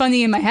say it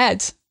funny in my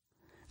head,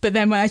 but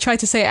then when I tried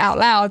to say it out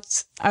loud,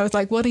 I was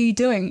like, "What are you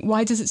doing?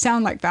 Why does it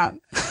sound like that?"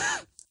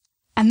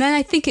 And then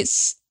I think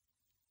it's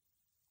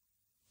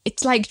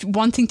like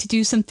wanting to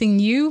do something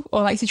new,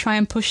 or like to try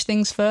and push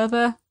things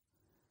further.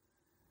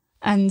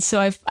 And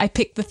so I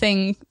picked the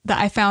thing that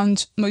I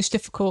found most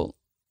difficult,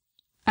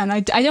 and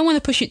I don't want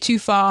to push it too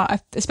far,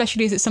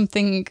 especially as it's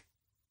something.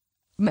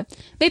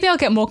 Maybe I'll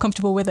get more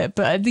comfortable with it,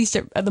 but at least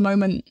at the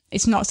moment,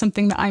 it's not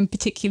something that I'm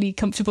particularly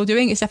comfortable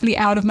doing. It's definitely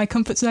out of my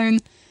comfort zone.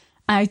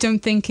 I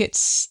don't think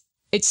it's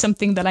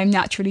something that I'm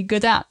naturally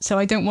good at, so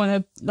I don't want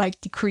to like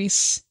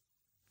decrease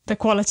the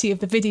quality of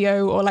the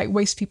video or like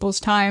waste people's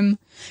time.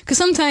 Because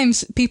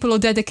sometimes people will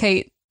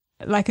dedicate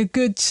like a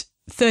good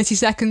 30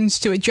 seconds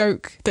to a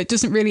joke that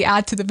doesn't really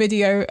add to the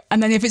video,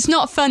 and then if it's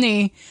not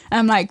funny,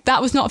 I'm like,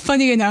 that was not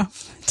funny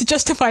enough to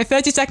justify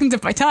 30 seconds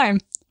of my time.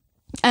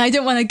 And I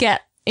don't want to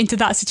get into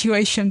that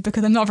situation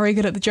because I'm not very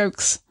good at the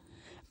jokes.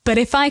 But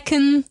if I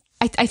can,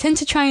 I tend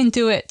to try and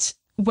do it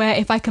where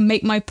if I can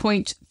make my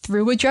point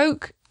through a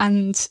joke,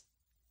 and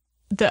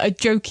that a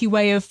jokey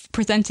way of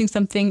presenting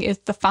something is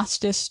the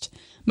fastest,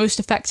 most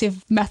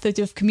effective method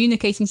of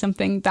communicating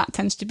something, that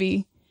tends to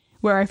be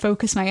where I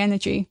focus my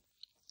energy.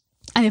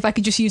 And if I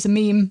could just use a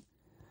meme,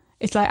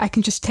 it's like I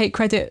can just take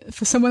credit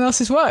for someone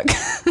else's work.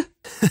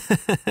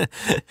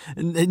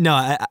 No,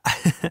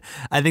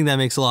 I think that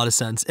makes a lot of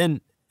sense.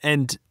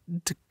 And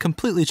to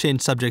completely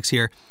change subjects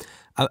here,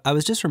 I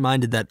was just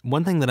reminded that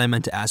one thing that I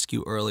meant to ask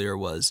you earlier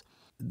was,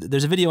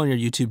 there's a video on your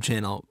YouTube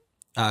channel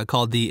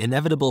called The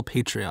Inevitable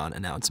Patreon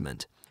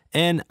Announcement.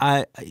 And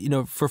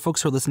for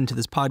folks who are listening to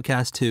this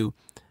podcast who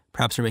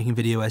perhaps are making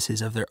video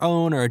essays of their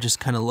own, or are just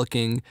kind of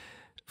looking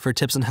for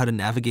tips on how to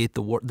navigate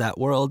that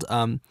world,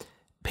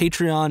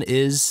 Patreon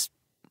is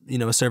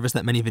a service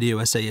that many video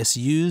essayists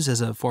use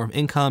as a form of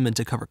income and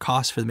to cover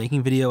costs for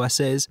making video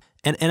essays.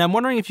 And I'm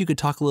wondering if you could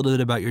talk a little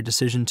bit about your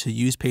decision to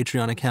use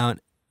Patreon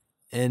account,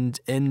 and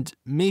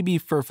maybe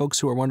for folks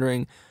who are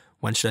wondering,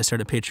 when should I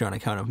start a Patreon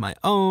account of my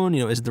own?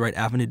 Is it the right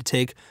avenue to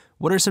take?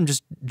 What are some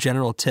just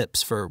general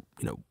tips for,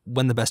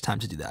 when the best time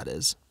to do that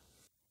is?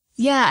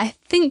 Yeah, I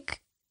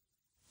think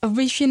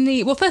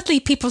originally, firstly,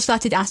 people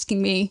started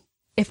asking me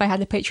if I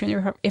had a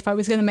Patreon or if I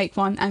was going to make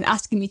one, and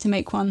asking me to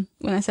make one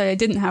when I said I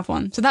didn't have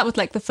one. So that was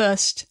like the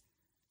first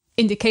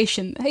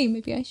indication. Hey,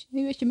 maybe I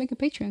should make a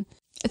Patreon.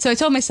 So I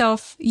told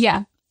myself,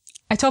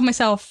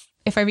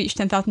 if I reached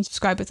 10,000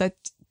 subscribers, I'd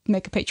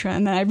make a Patreon.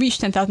 And then I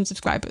reached 10,000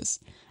 subscribers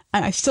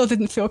and I still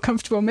didn't feel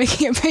comfortable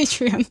making a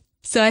Patreon.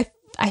 So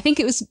I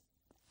think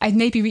I'd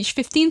maybe reached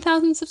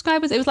 15,000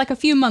 subscribers. It was like a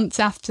few months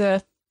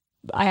after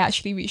I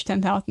actually reached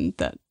 10,000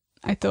 that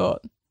I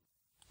thought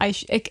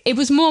it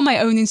was more my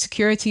own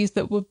insecurities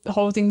that were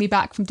holding me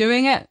back from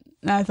doing it.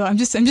 And I thought, I'm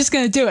just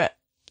going to do it.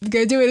 I'm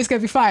going to do it. It's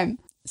going to be fine.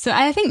 So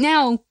I think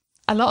now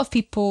a lot of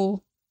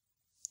people,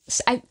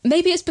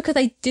 maybe it's because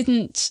I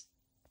didn't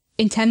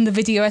intend the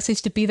video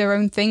essays to be their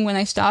own thing when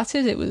I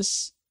started. It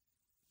was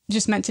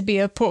just meant to be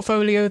a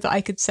portfolio that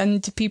I could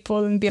send to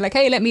people and be like,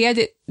 hey, let me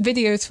edit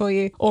videos for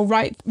you or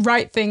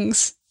write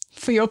things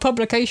for your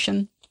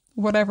publication,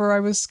 whatever I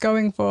was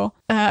going for.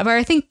 Where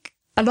I think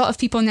a lot of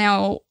people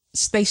now,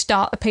 they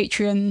start a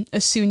Patreon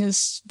as soon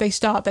as they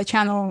start their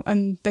channel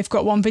and they've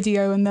got one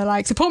video and they're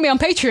like, support me on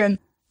Patreon,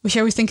 which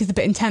I always think is a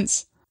bit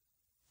intense.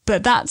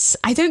 But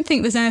I don't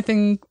think there's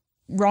anything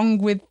wrong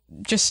with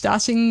just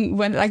starting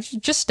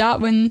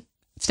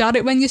start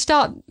it when you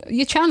start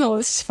your channel.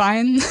 It's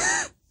fine.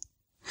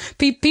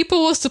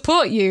 People will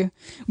support you,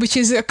 which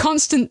is a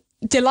constant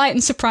delight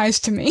and surprise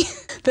to me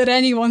that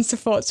anyone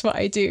supports what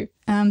I do.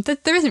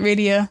 There isn't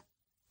really a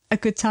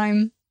good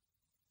time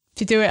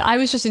to do it. I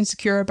was just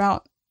insecure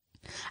about,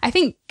 I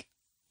think,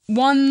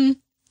 one,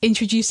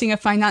 introducing a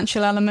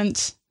financial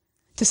element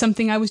to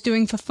something I was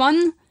doing for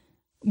fun,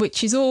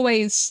 which is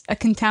always a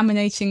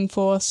contaminating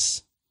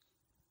force.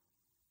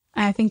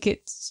 And I think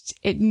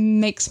it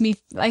makes me,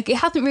 like, it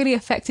hasn't really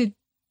affected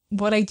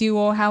what I do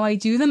or how I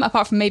do them,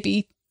 apart from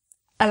maybe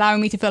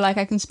allowing me to feel like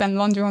I can spend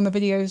longer on the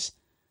videos,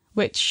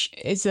 which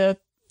is a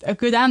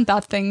good and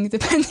bad thing,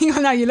 depending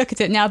on how you look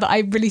at it. Now that I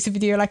release a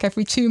video like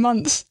every 2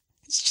 months,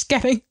 it's just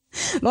getting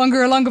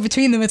longer and longer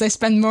between them as I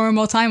spend more and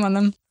more time on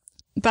them.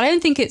 But I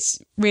don't think it's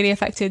really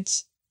affected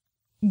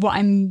what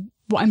I'm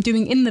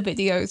doing in the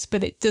videos,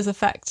 but it does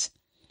affect,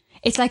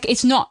 it's like,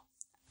 it's not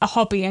a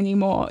hobby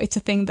anymore. It's a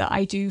thing that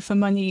I do for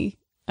money,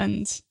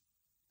 and,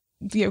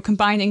 you know,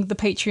 combining the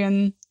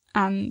Patreon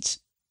and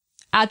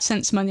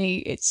AdSense money,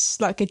 it's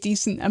like a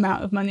decent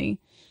amount of money.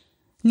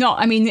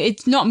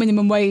 It's not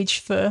minimum wage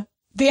for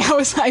the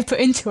hours that I put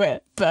into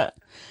it, but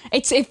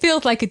it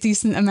feels like a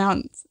decent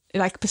amount,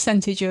 like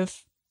percentage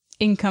of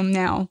income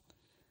now.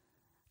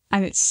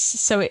 And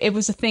it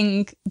was a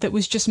thing that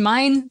was just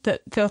mine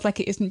that feels like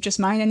it isn't just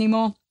mine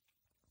anymore.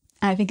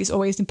 And I think it's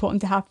always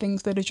important to have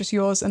things that are just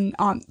yours and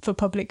aren't for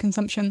public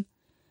consumption.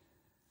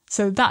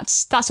 So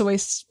that's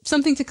always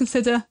something to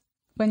consider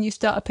when you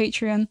start a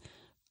Patreon.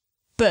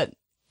 But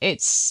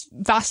it's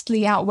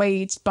vastly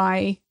outweighed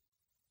by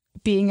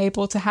being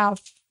able to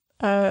have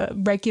a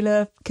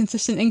regular,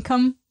 consistent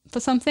income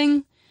for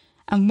something.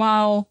 And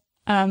while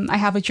I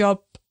have a job,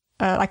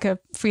 like a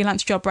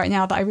freelance job right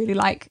now that I really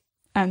like,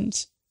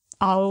 and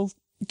I'll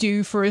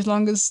do for as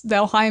long as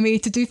they'll hire me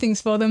to do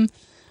things for them,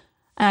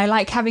 and I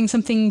like having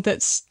something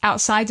that's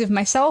outside of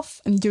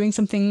myself and doing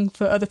something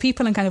for other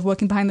people and kind of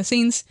working behind the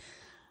scenes,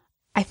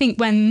 I think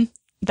when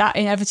that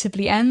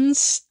inevitably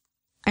ends,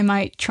 I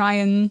might try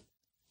and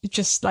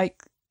just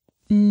like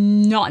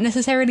not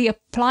necessarily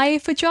apply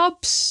for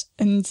jobs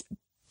and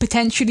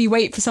potentially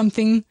wait for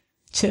something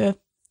to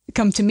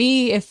come to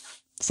me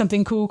if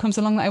something cool comes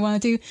along that I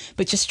want to do,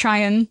 but just try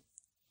and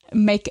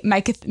make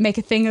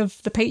a thing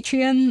of the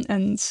Patreon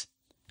and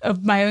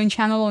of my own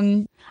channel.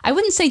 And I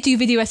wouldn't say do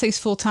video essays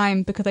full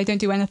time, because I don't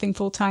do anything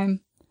full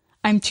time.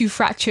 I'm too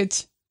fractured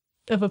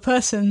of a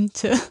person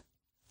to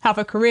have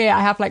a career.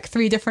 I have like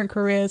 3 different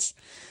careers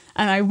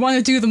and I want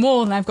to do them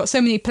all, and I've got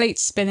so many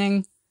plates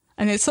spinning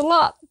and it's a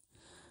lot.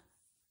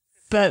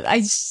 But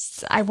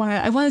I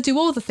want to do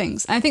all the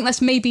things. And I think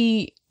that's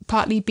maybe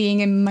partly being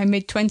in my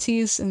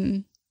mid-20s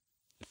and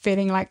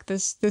feeling like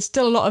there's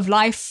still a lot of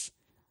life.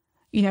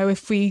 You know,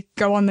 if we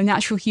go on the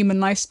natural human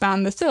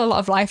lifespan, there's still a lot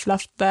of life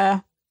left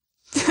there.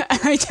 And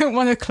I don't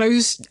want to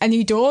close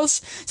any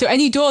doors. So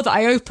any door that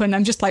I open,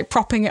 I'm just like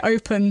propping it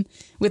open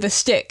with a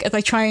stick as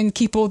I try and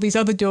keep all these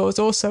other doors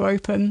also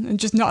open and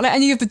just not let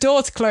any of the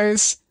doors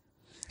close.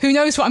 Who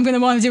knows what I'm going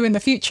to want to do in the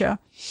future.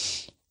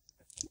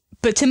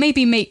 But to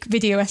maybe make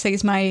video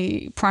essays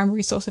my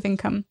primary source of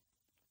income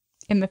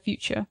in the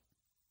future.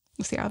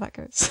 We'll see how that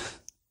goes.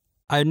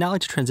 I'd now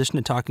like to transition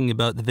to talking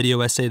about the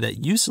video essay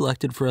that you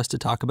selected for us to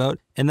talk about,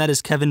 and that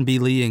is Kevin B.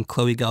 Lee and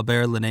Chloé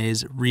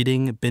Galibert-Lainé's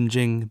Reading,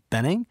 Binging,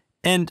 Benning.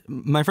 And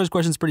my first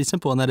question is pretty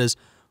simple, and that is,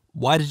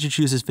 why did you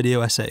choose this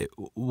video essay?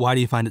 Why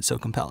do you find it so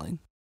compelling?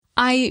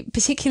 I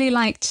particularly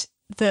liked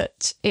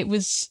that it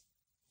was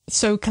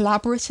so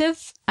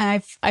collaborative,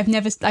 and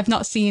I've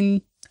not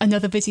seen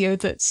another video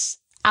that's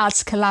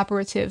as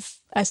collaborative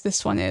as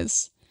this one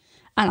is.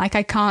 And like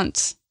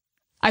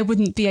I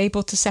wouldn't be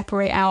able to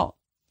separate out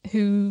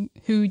who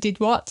did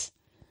what.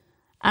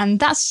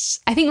 And I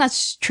think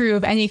that's true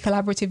of any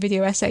collaborative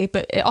video essay,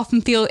 but it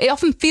often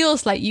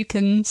feels like you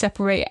can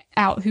separate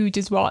out who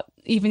does what,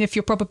 even if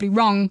you're probably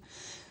wrong.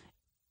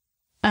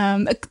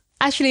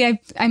 Actually,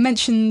 I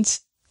mentioned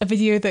a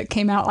video that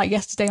came out like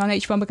yesterday on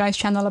H. Bomber Guy's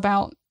channel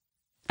about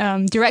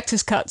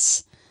director's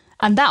cuts,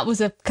 and that was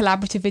a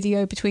collaborative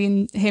video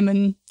between him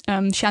and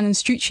Shannon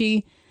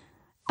Strucci.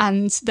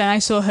 And then I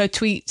saw her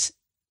tweet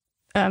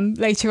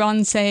later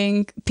on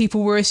saying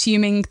people were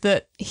assuming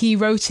that he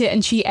wrote it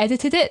and she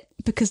edited it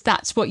because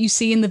that's what you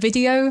see in the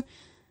video.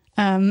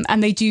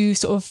 And they do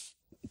sort of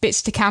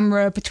bits to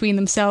camera between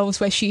themselves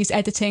where she's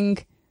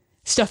editing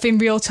stuff in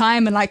real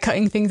time and like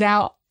cutting things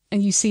out,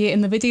 and you see it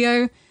in the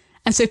video.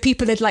 And so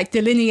people had like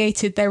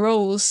delineated their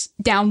roles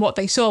down what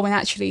they saw when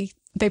actually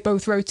they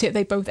both wrote it,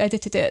 they both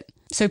edited it.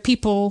 So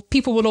people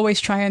will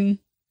always try and,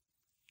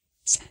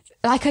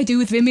 like I do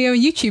with Vimeo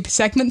and YouTube,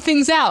 segment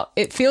things out.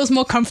 It feels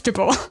more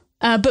comfortable.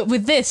 But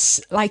with this,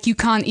 like, you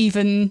can't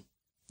even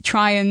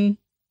try and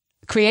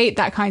create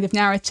that kind of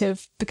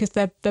narrative because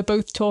they're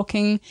both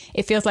talking.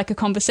 It feels like a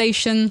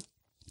conversation.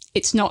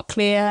 It's not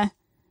clear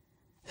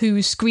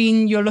whose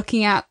screen you're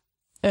looking at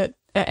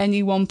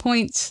any one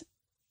point.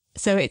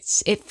 So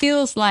it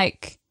feels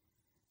like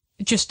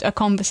just a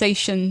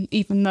conversation,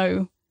 even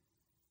though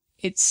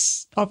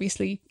it's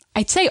obviously,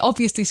 I'd say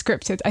obviously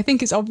scripted. I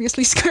think it's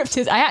obviously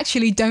scripted. I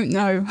actually don't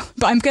know,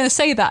 but I'm going to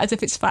say that as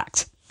if it's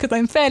fact because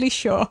I'm fairly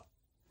sure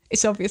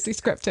it's obviously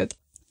scripted.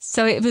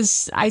 So it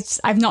was,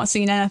 I've not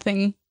seen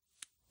anything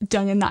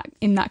done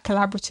in that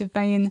collaborative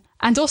vein.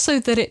 And also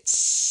that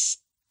it's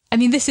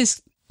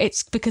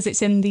because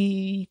it's in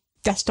the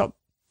desktop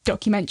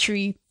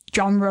documentary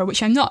genre,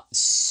 which I'm not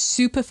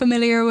super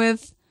familiar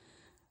with.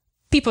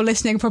 People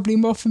listening are probably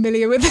more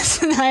familiar with this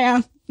than I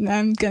am. And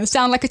I'm going to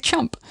sound like a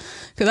chump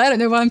because I don't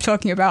know what I'm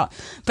talking about.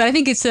 But I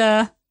think it's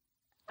a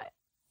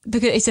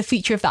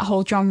feature of that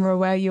whole genre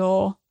where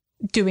you're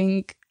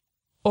doing,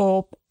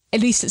 or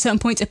at least at certain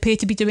points appear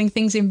to be doing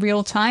things in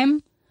real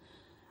time,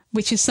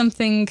 which is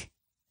something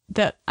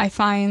that I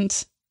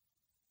find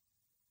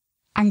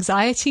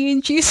anxiety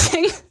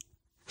inducing.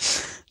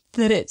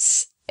 That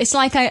it's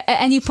like at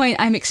any point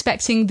I'm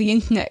expecting the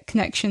internet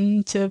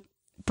connection to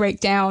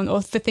break down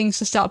or for things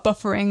to start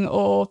buffering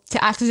or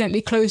to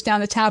accidentally close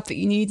down a tab that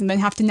you need and then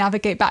have to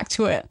navigate back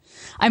to it.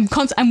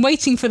 I'm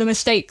waiting for the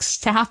mistakes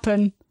to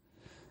happen.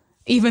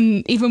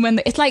 Even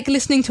when it's like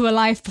listening to a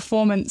live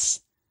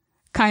performance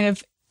kind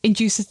of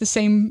induces the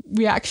same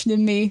reaction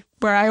in me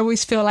where I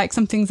always feel like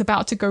something's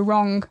about to go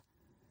wrong.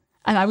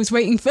 And I was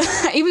waiting for,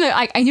 even though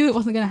I knew it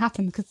wasn't going to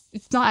happen because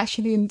it's not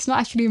actually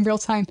in real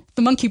time.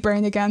 The monkey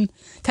brain again,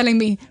 telling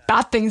me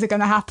bad things are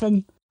going to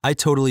happen. I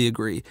totally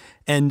agree.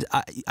 And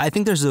I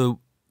think there's a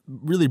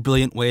really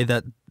brilliant way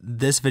that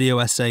this video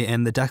essay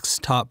and the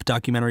desktop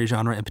documentary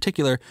genre in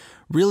particular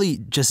really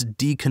just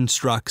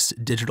deconstructs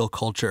digital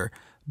culture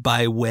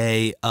by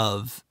way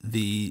of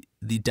the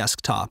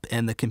desktop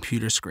and the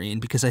computer screen.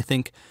 Because I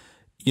think,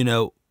 you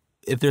know,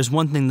 if there's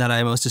one thing that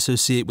I most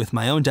associate with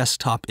my own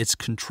desktop, it's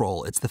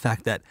control. It's the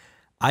fact that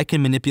I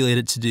can manipulate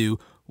it to do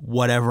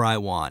whatever I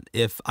want.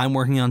 If I'm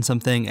working on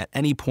something at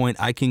any point,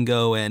 I can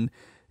go and,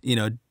 you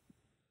know,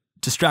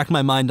 distract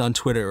my mind on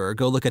Twitter or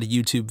go look at a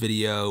YouTube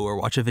video or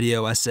watch a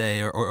video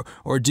essay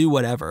or do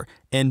whatever.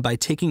 And by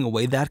taking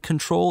away that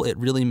control, it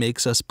really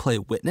makes us play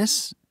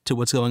witness to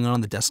what's going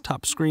on the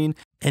desktop screen.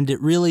 And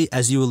it really,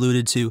 as you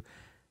alluded to,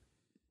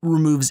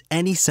 removes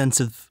any sense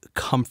of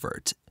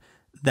comfort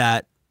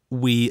that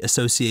we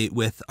associate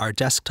with our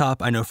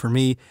desktop. I know for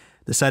me,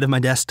 the sight of my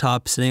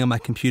desktop sitting on my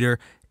computer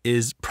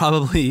is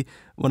probably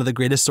one of the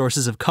greatest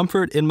sources of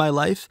comfort in my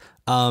life.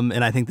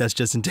 And I think that's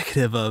just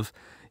indicative of,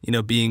 you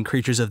know, being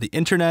creatures of the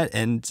internet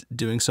and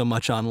doing so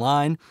much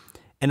online.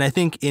 And I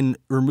think in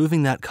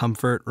removing that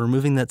comfort,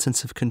 removing that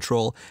sense of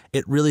control,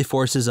 it really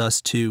forces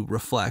us to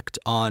reflect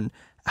on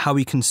how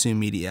we consume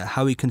media,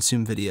 how we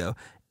consume video,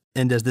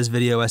 and as this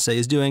video essay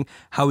is doing,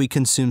 how we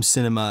consume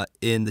cinema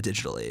in the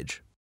digital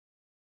age.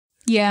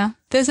 Yeah,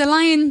 there's a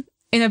line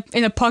in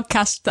a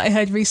podcast that I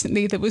heard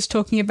recently that was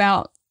talking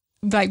about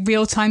like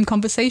real-time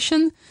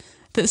conversation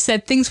that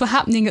said things were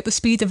happening at the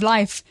speed of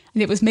life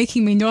and it was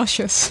making me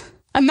nauseous.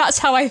 And that's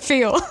how I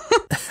feel.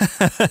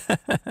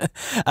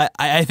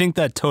 I think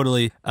that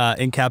totally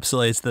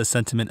encapsulates the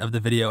sentiment of the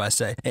video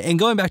essay. And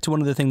going back to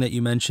one of the things that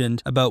you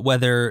mentioned about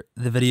whether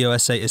the video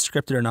essay is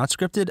scripted or not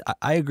scripted,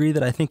 I agree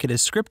that I think it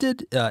is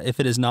scripted. If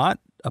it is not,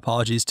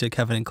 apologies to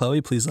Kevin and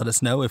Chloe. Please let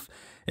us know if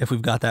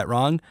we've got that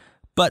wrong.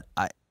 But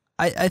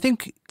I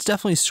think it's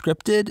definitely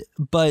scripted,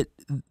 but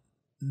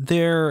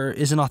there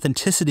is an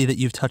authenticity that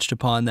you've touched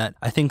upon that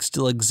I think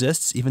still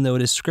exists, even though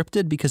it is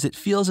scripted, because it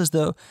feels as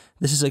though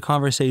this is a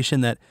conversation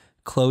that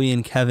Chloe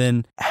and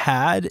Kevin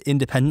had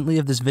independently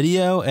of this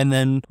video, and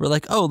then we're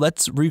like, oh,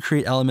 let's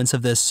recreate elements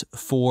of this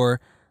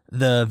for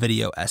the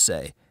video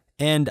essay.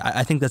 And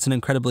I think that's an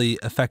incredibly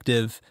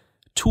effective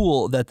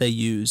tool that they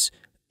use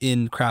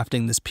in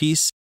crafting this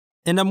piece.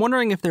 And I'm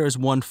wondering if there is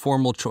one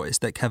formal choice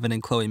that Kevin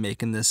and Chloe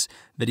make in this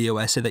video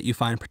essay that you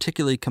find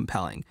particularly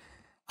compelling.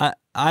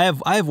 I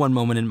have one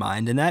moment in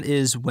mind, and that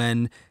is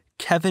when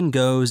Kevin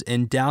goes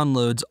and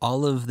downloads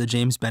all of the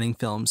James Benning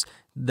films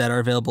that are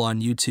available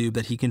on YouTube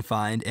that he can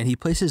find, and he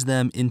places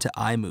them into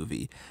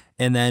iMovie.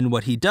 And then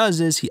what he does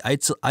is he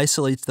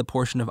isolates the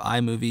portion of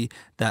iMovie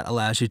that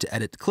allows you to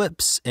edit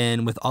clips.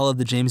 And with all of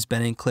the James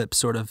Benning clips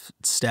sort of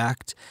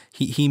stacked,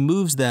 he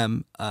moves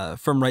them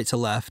from right to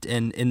left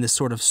and in this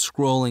sort of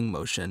scrolling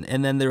motion.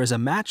 And then there is a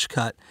match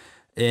cut,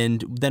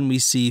 and then we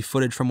see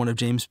footage from one of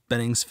James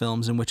Benning's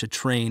films in which a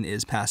train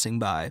is passing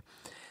by.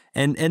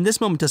 And this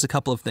moment does a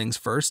couple of things.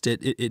 First,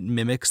 it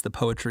mimics the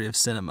poetry of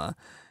cinema.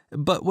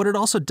 But what it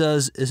also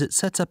does is it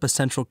sets up a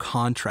central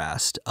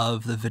contrast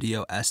of the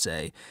video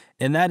essay.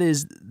 And that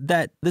is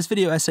that this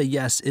video essay,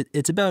 yes,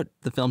 it's about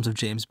the films of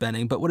James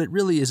Benning, but what it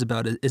really is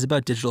about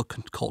digital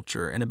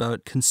culture and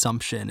about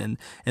consumption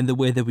and the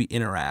way that we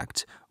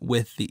interact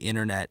with the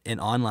internet and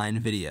online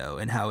video,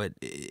 and how it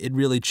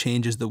really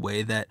changes the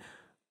way that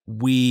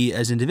we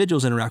as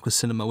individuals interact with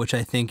cinema, which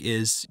I think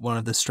is one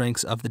of the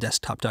strengths of the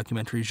desktop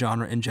documentary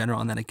genre in general,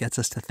 and that it gets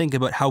us to think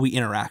about how we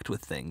interact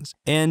with things.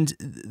 And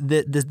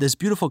this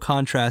beautiful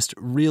contrast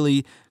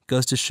really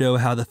goes to show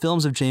how the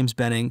films of James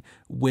Benning,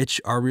 which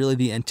are really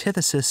the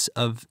antithesis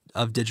of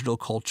digital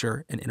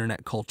culture and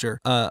internet culture,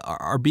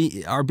 are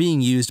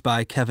being used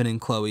by Kevin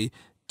and Chloé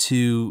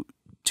to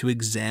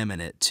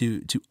examine it,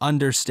 to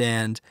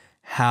understand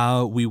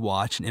how we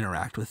watch and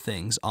interact with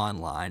things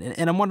online.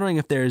 And I'm wondering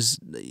if there's,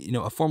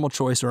 a formal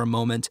choice or a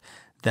moment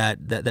that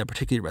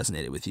particularly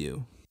resonated with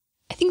you.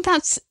 I think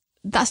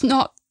that's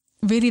not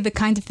really the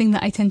kind of thing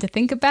that I tend to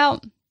think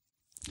about.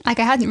 Like,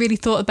 I hadn't really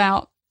thought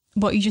about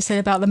what you just said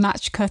about the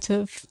match cut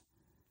of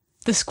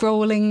the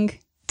scrolling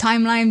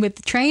timeline with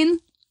the train.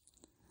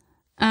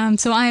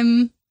 So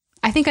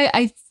I think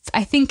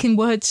I think in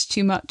words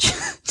too much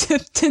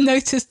to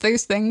notice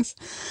those things,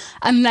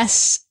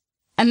 unless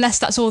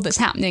that's all that's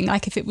happening.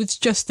 Like, if it was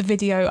just the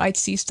video, I'd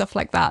see stuff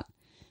like that,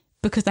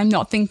 because I'm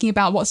not thinking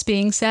about what's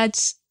being said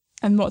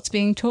and what's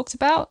being talked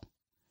about.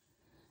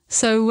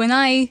 So when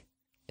I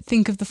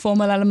think of the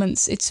formal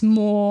elements, it's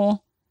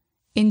more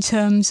in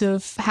terms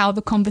of how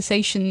the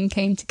conversation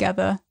came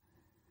together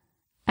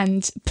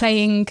and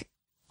playing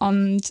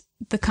on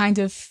the kind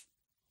of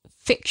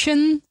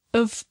fiction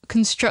of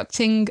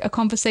constructing a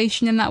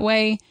conversation in that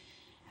way,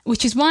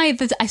 which is why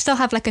I still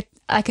have like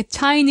a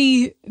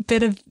tiny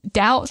bit of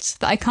doubt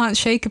that I can't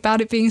shake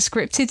about it being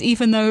scripted,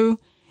 even though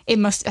it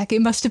must have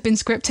been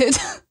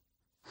scripted.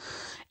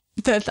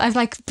 But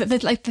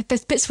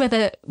there's bits where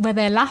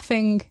they're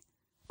laughing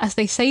as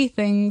they say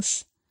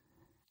things,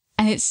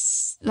 and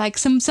it's like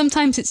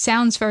sometimes it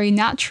sounds very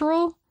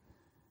natural,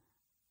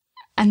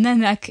 and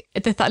then like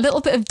there's that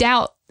little bit of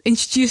doubt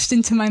introduced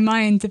into my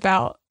mind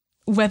about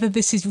whether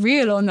this is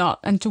real or not,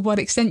 and to what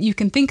extent you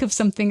can think of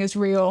something as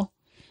real.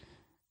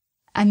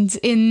 And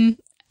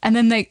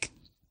then like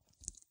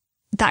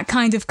that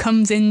kind of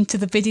comes into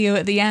the video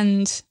at the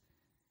end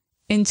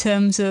in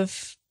terms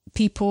of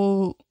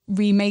people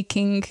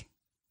remaking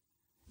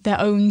their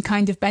own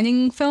kind of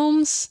Benning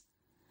films,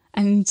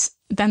 and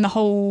then the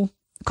whole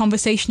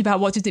conversation about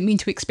what did it mean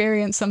to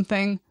experience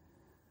something.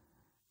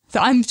 So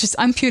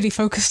I'm purely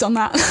focused on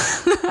that,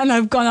 and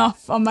I've gone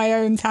off on my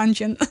own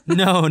tangent.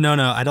 No,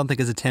 I don't think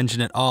it's a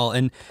tangent at all.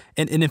 And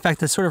in fact,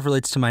 that sort of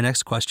relates to my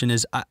next question.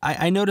 Is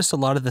I noticed a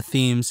lot of the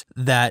themes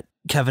that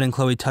Kevin and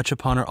Chloé touch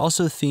upon are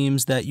also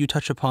themes that you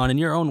touch upon in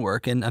your own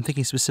work, and I'm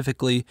thinking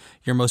specifically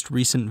your most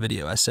recent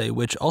video essay,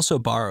 which also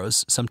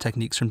borrows some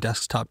techniques from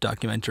desktop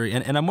documentary.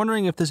 And I'm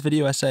wondering if this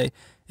video essay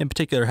in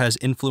particular has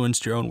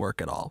influenced your own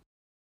work at all.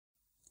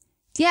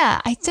 Yeah,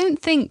 I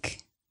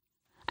think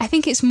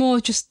it's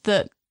more just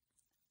that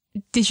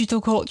digital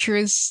culture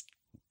is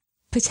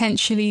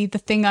potentially the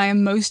thing I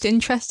am most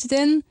interested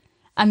in,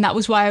 and that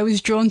was why I was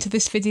drawn to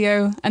this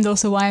video, and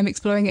also why I'm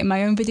exploring it in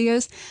my own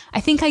videos.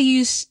 I think I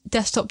use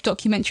desktop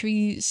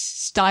documentary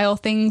style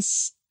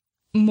things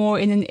more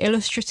in an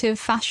illustrative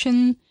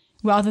fashion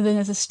rather than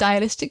as a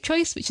stylistic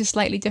choice, which is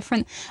slightly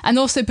different. And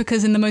also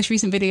because in the most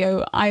recent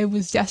video, I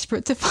was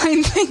desperate to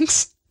find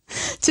things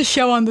to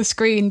show on the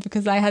screen,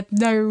 because I had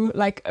no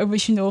like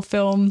original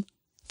film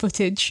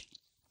footage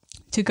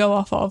to go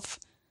off of.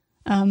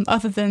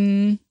 Other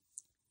than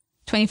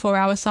 24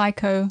 Hour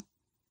Psycho,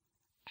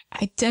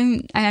 I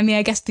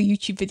guess the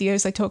YouTube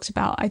videos I talked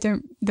about,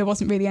 there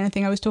wasn't really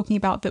anything I was talking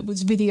about that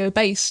was video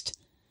based.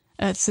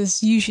 So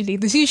there's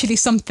usually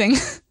something,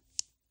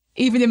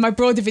 even in my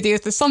broader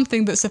videos, there's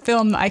something that's a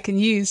film that I can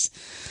use.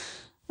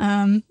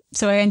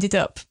 So I ended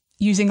up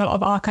using a lot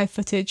of archive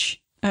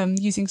footage,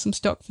 using some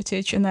stock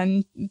footage, and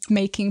then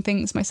making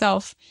things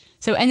myself.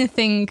 So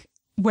anything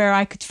where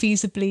I could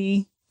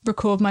feasibly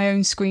record my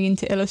own screen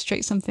to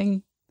illustrate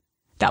something,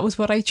 that was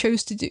what I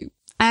chose to do.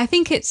 And I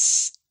think it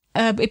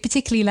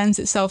particularly lends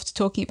itself to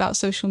talking about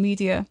social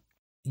media.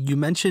 You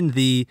mentioned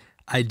the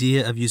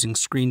idea of using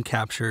screen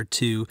capture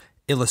to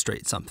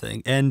illustrate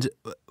something, and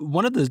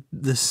one of the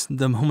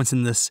moments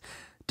in this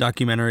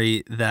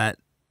documentary that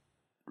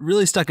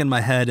really stuck in my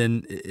head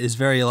and is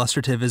very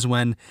illustrative is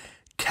when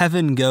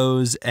Kevin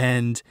goes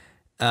and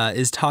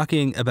is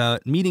talking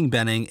about meeting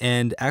Benning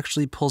and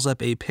actually pulls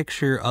up a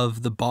picture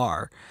of the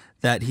bar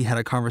that he had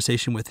a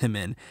conversation with him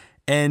in.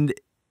 And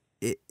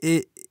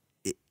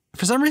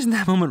For some reason,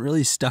 that moment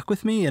really stuck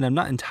with me, and I'm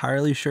not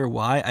entirely sure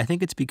why. I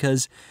think it's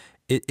because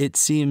it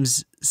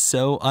seems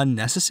so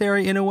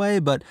unnecessary in a way,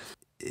 but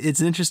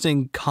it's an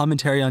interesting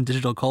commentary on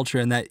digital culture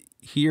in that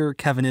here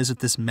Kevin is with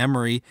this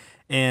memory,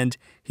 and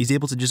he's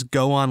able to just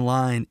go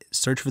online,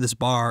 search for this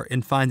bar,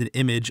 and find an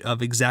image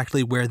of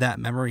exactly where that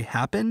memory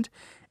happened.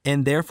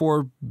 And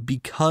therefore,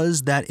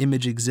 because that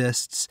image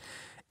exists,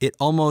 it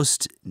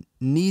almost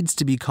needs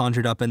to be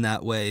conjured up in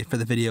that way for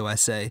the video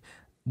essay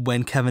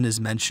when Kevin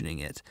is mentioning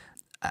it.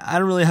 I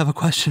don't really have a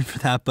question for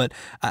that, but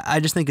I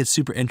just think it's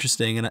super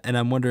interesting, and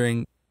I'm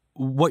wondering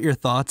what your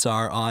thoughts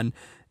are on,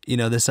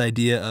 this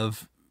idea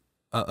of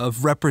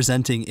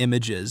representing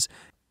images.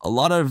 A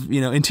lot of,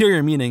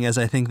 interior meaning, as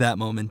I think that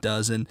moment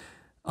does, and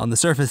on the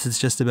surface, it's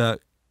just about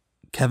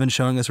Kevin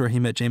showing us where he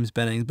met James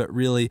Bennings, but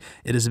really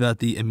it is about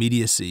the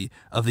immediacy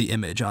of the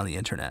image on the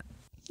internet.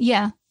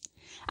 Yeah,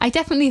 I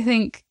definitely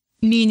think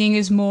meaning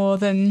is more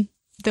than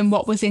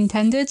what was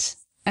intended,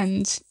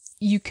 and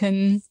you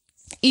can,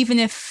 even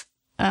if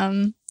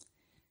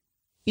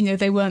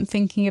they weren't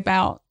thinking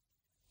about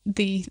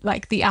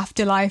the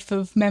afterlife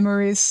of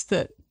memories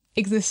that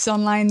exists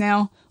online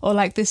now, or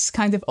like this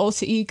kind of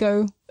alter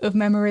ego of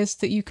memories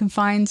that you can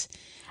find,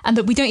 and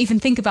that we don't even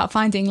think about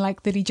finding,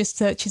 like that he just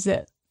searches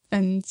it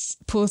and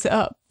pulls it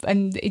up,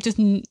 and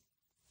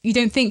you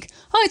don't think,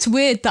 oh, it's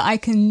weird that I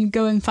can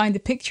go and find a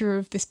picture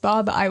of this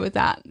bar that I was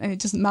at, and it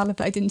doesn't matter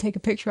that I didn't take a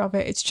picture of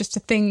it. It's just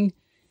a thing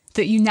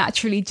that you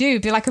naturally do.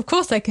 Be like, of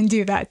course I can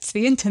do that. It's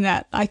the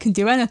internet. I can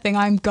do anything.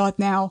 I'm God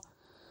now.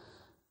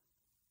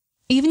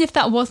 Even if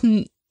that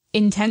wasn't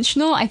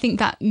intentional, I think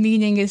that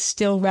meaning is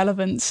still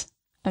relevant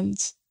and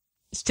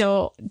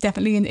still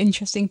definitely an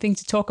interesting thing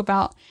to talk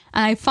about.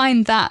 And I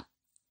find that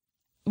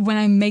when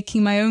I'm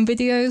making my own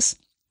videos,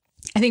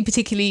 I think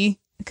particularly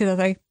because, as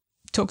I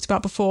talked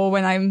about before,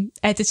 when I'm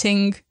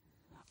editing,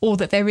 all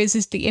that there is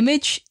the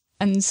image,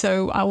 and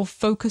so I will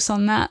focus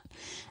on that.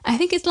 I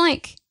think it's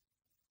like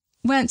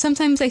when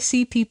sometimes I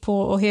see people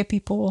or hear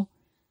people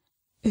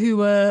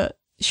who are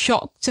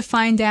shocked to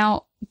find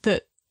out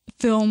that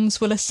films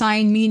will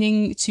assign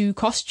meaning to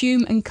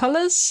costume and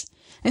colours.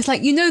 It's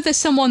like, there's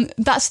someone,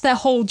 that's their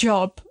whole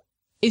job,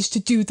 is to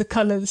do the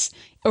colours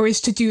or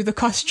is to do the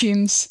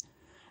costumes.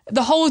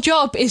 The whole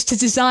job is to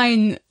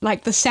design,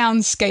 like, the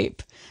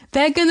soundscape.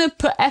 They're gonna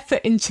put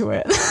effort into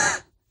it.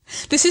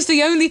 This is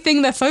the only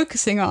thing they're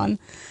focusing on.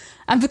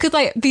 And because,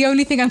 like, the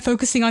only thing I'm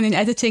focusing on in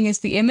editing is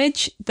the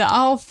image, that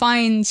I'll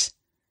find,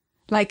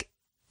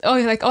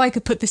 I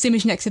could put this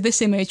image next to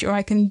this image, or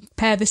I can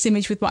pair this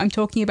image with what I'm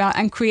talking about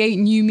and create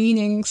new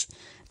meanings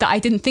that I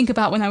didn't think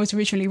about when I was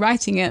originally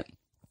writing it.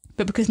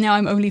 But because now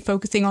I'm only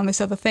focusing on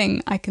this other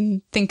thing, I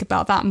can think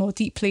about that more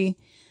deeply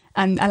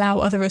and allow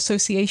other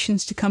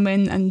associations to come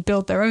in and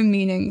build their own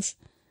meanings.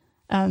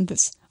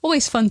 That's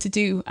always fun to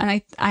do,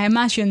 and I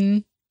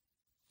imagine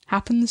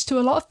happens to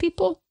a lot of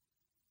people.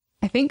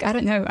 I think, I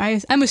don't know,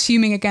 I'm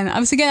assuming again.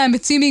 I'm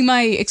assuming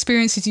my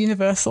experience is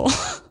universal.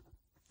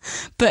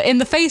 But in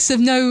the face of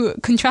no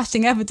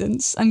contrasting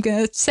evidence, I'm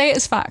going to say it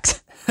as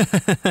fact.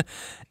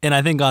 And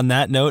I think on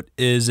that note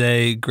is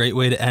a great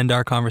way to end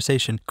our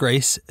conversation.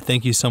 Grace,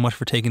 thank you so much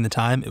for taking the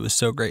time. It was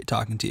so great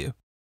talking to you.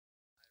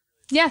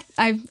 Yeah,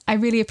 I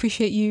really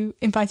appreciate you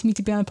inviting me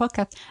to be on a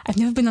podcast. I've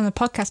never been on a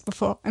podcast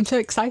before. I'm so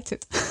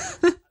excited.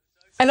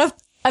 I love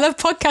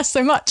podcasts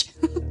so much.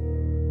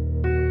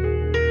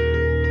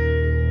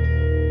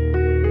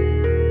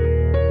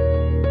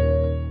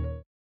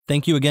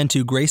 Thank you again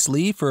to Grace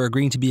Lee for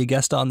agreeing to be a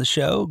guest on the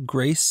show.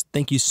 Grace,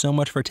 thank you so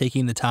much for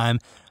taking the time.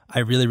 I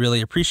really, really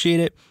appreciate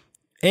it.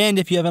 And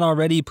if you haven't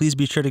already, please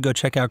be sure to go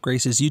check out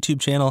Grace's YouTube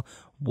channel.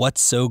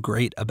 What's so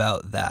great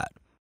about that?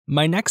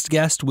 My next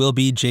guest will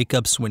be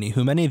Jacob Swinney,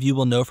 who many of you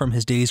will know from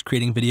his days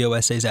creating video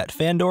essays at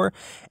Fandor,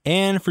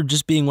 and for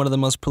just being one of the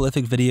most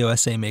prolific video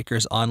essay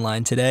makers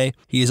online today.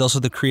 He is also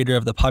the creator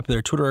of the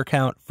popular Twitter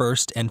account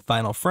First and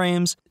Final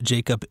Frames.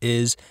 Jacob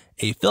is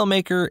a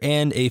filmmaker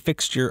and a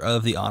fixture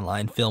of the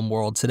online film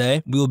world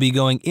today. We will be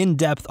going in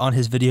depth on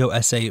his video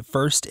essay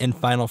First and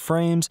Final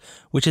Frames,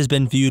 which has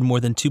been viewed more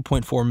than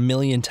 2.4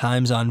 million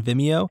times on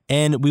Vimeo.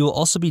 And we will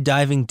also be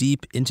diving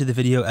deep into the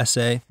video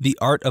essay The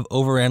Art of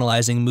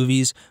Overanalyzing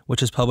Movies,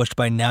 which is published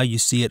by Now You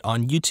See It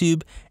on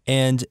YouTube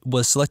and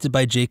was selected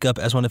by Jacob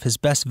as one of his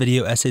best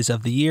video essays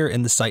of the year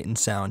in the Sight and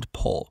Sound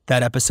poll.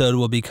 That episode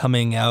will be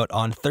coming out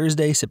on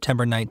Thursday,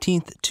 September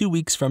 19th, 2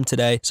 weeks from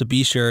today, so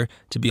be sure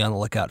to be on the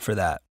lookout for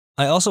that.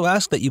 I also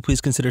ask that you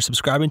please consider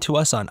subscribing to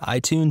us on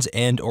iTunes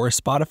and or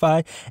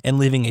Spotify and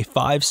leaving a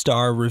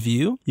 5-star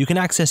review. You can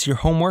access your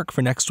homework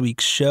for next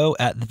week's show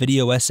at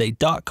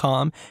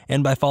thevideoessay.com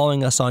and by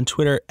following us on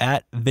Twitter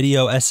at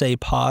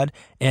VideoEssayPod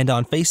and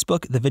on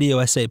Facebook, The Video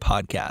Essay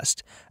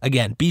Podcast.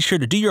 Again, be sure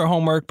to do your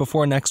homework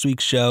before next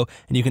week's show,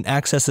 and you can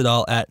access it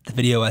all at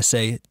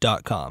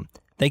thevideoessay.com.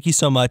 Thank you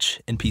so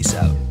much, and peace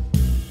out.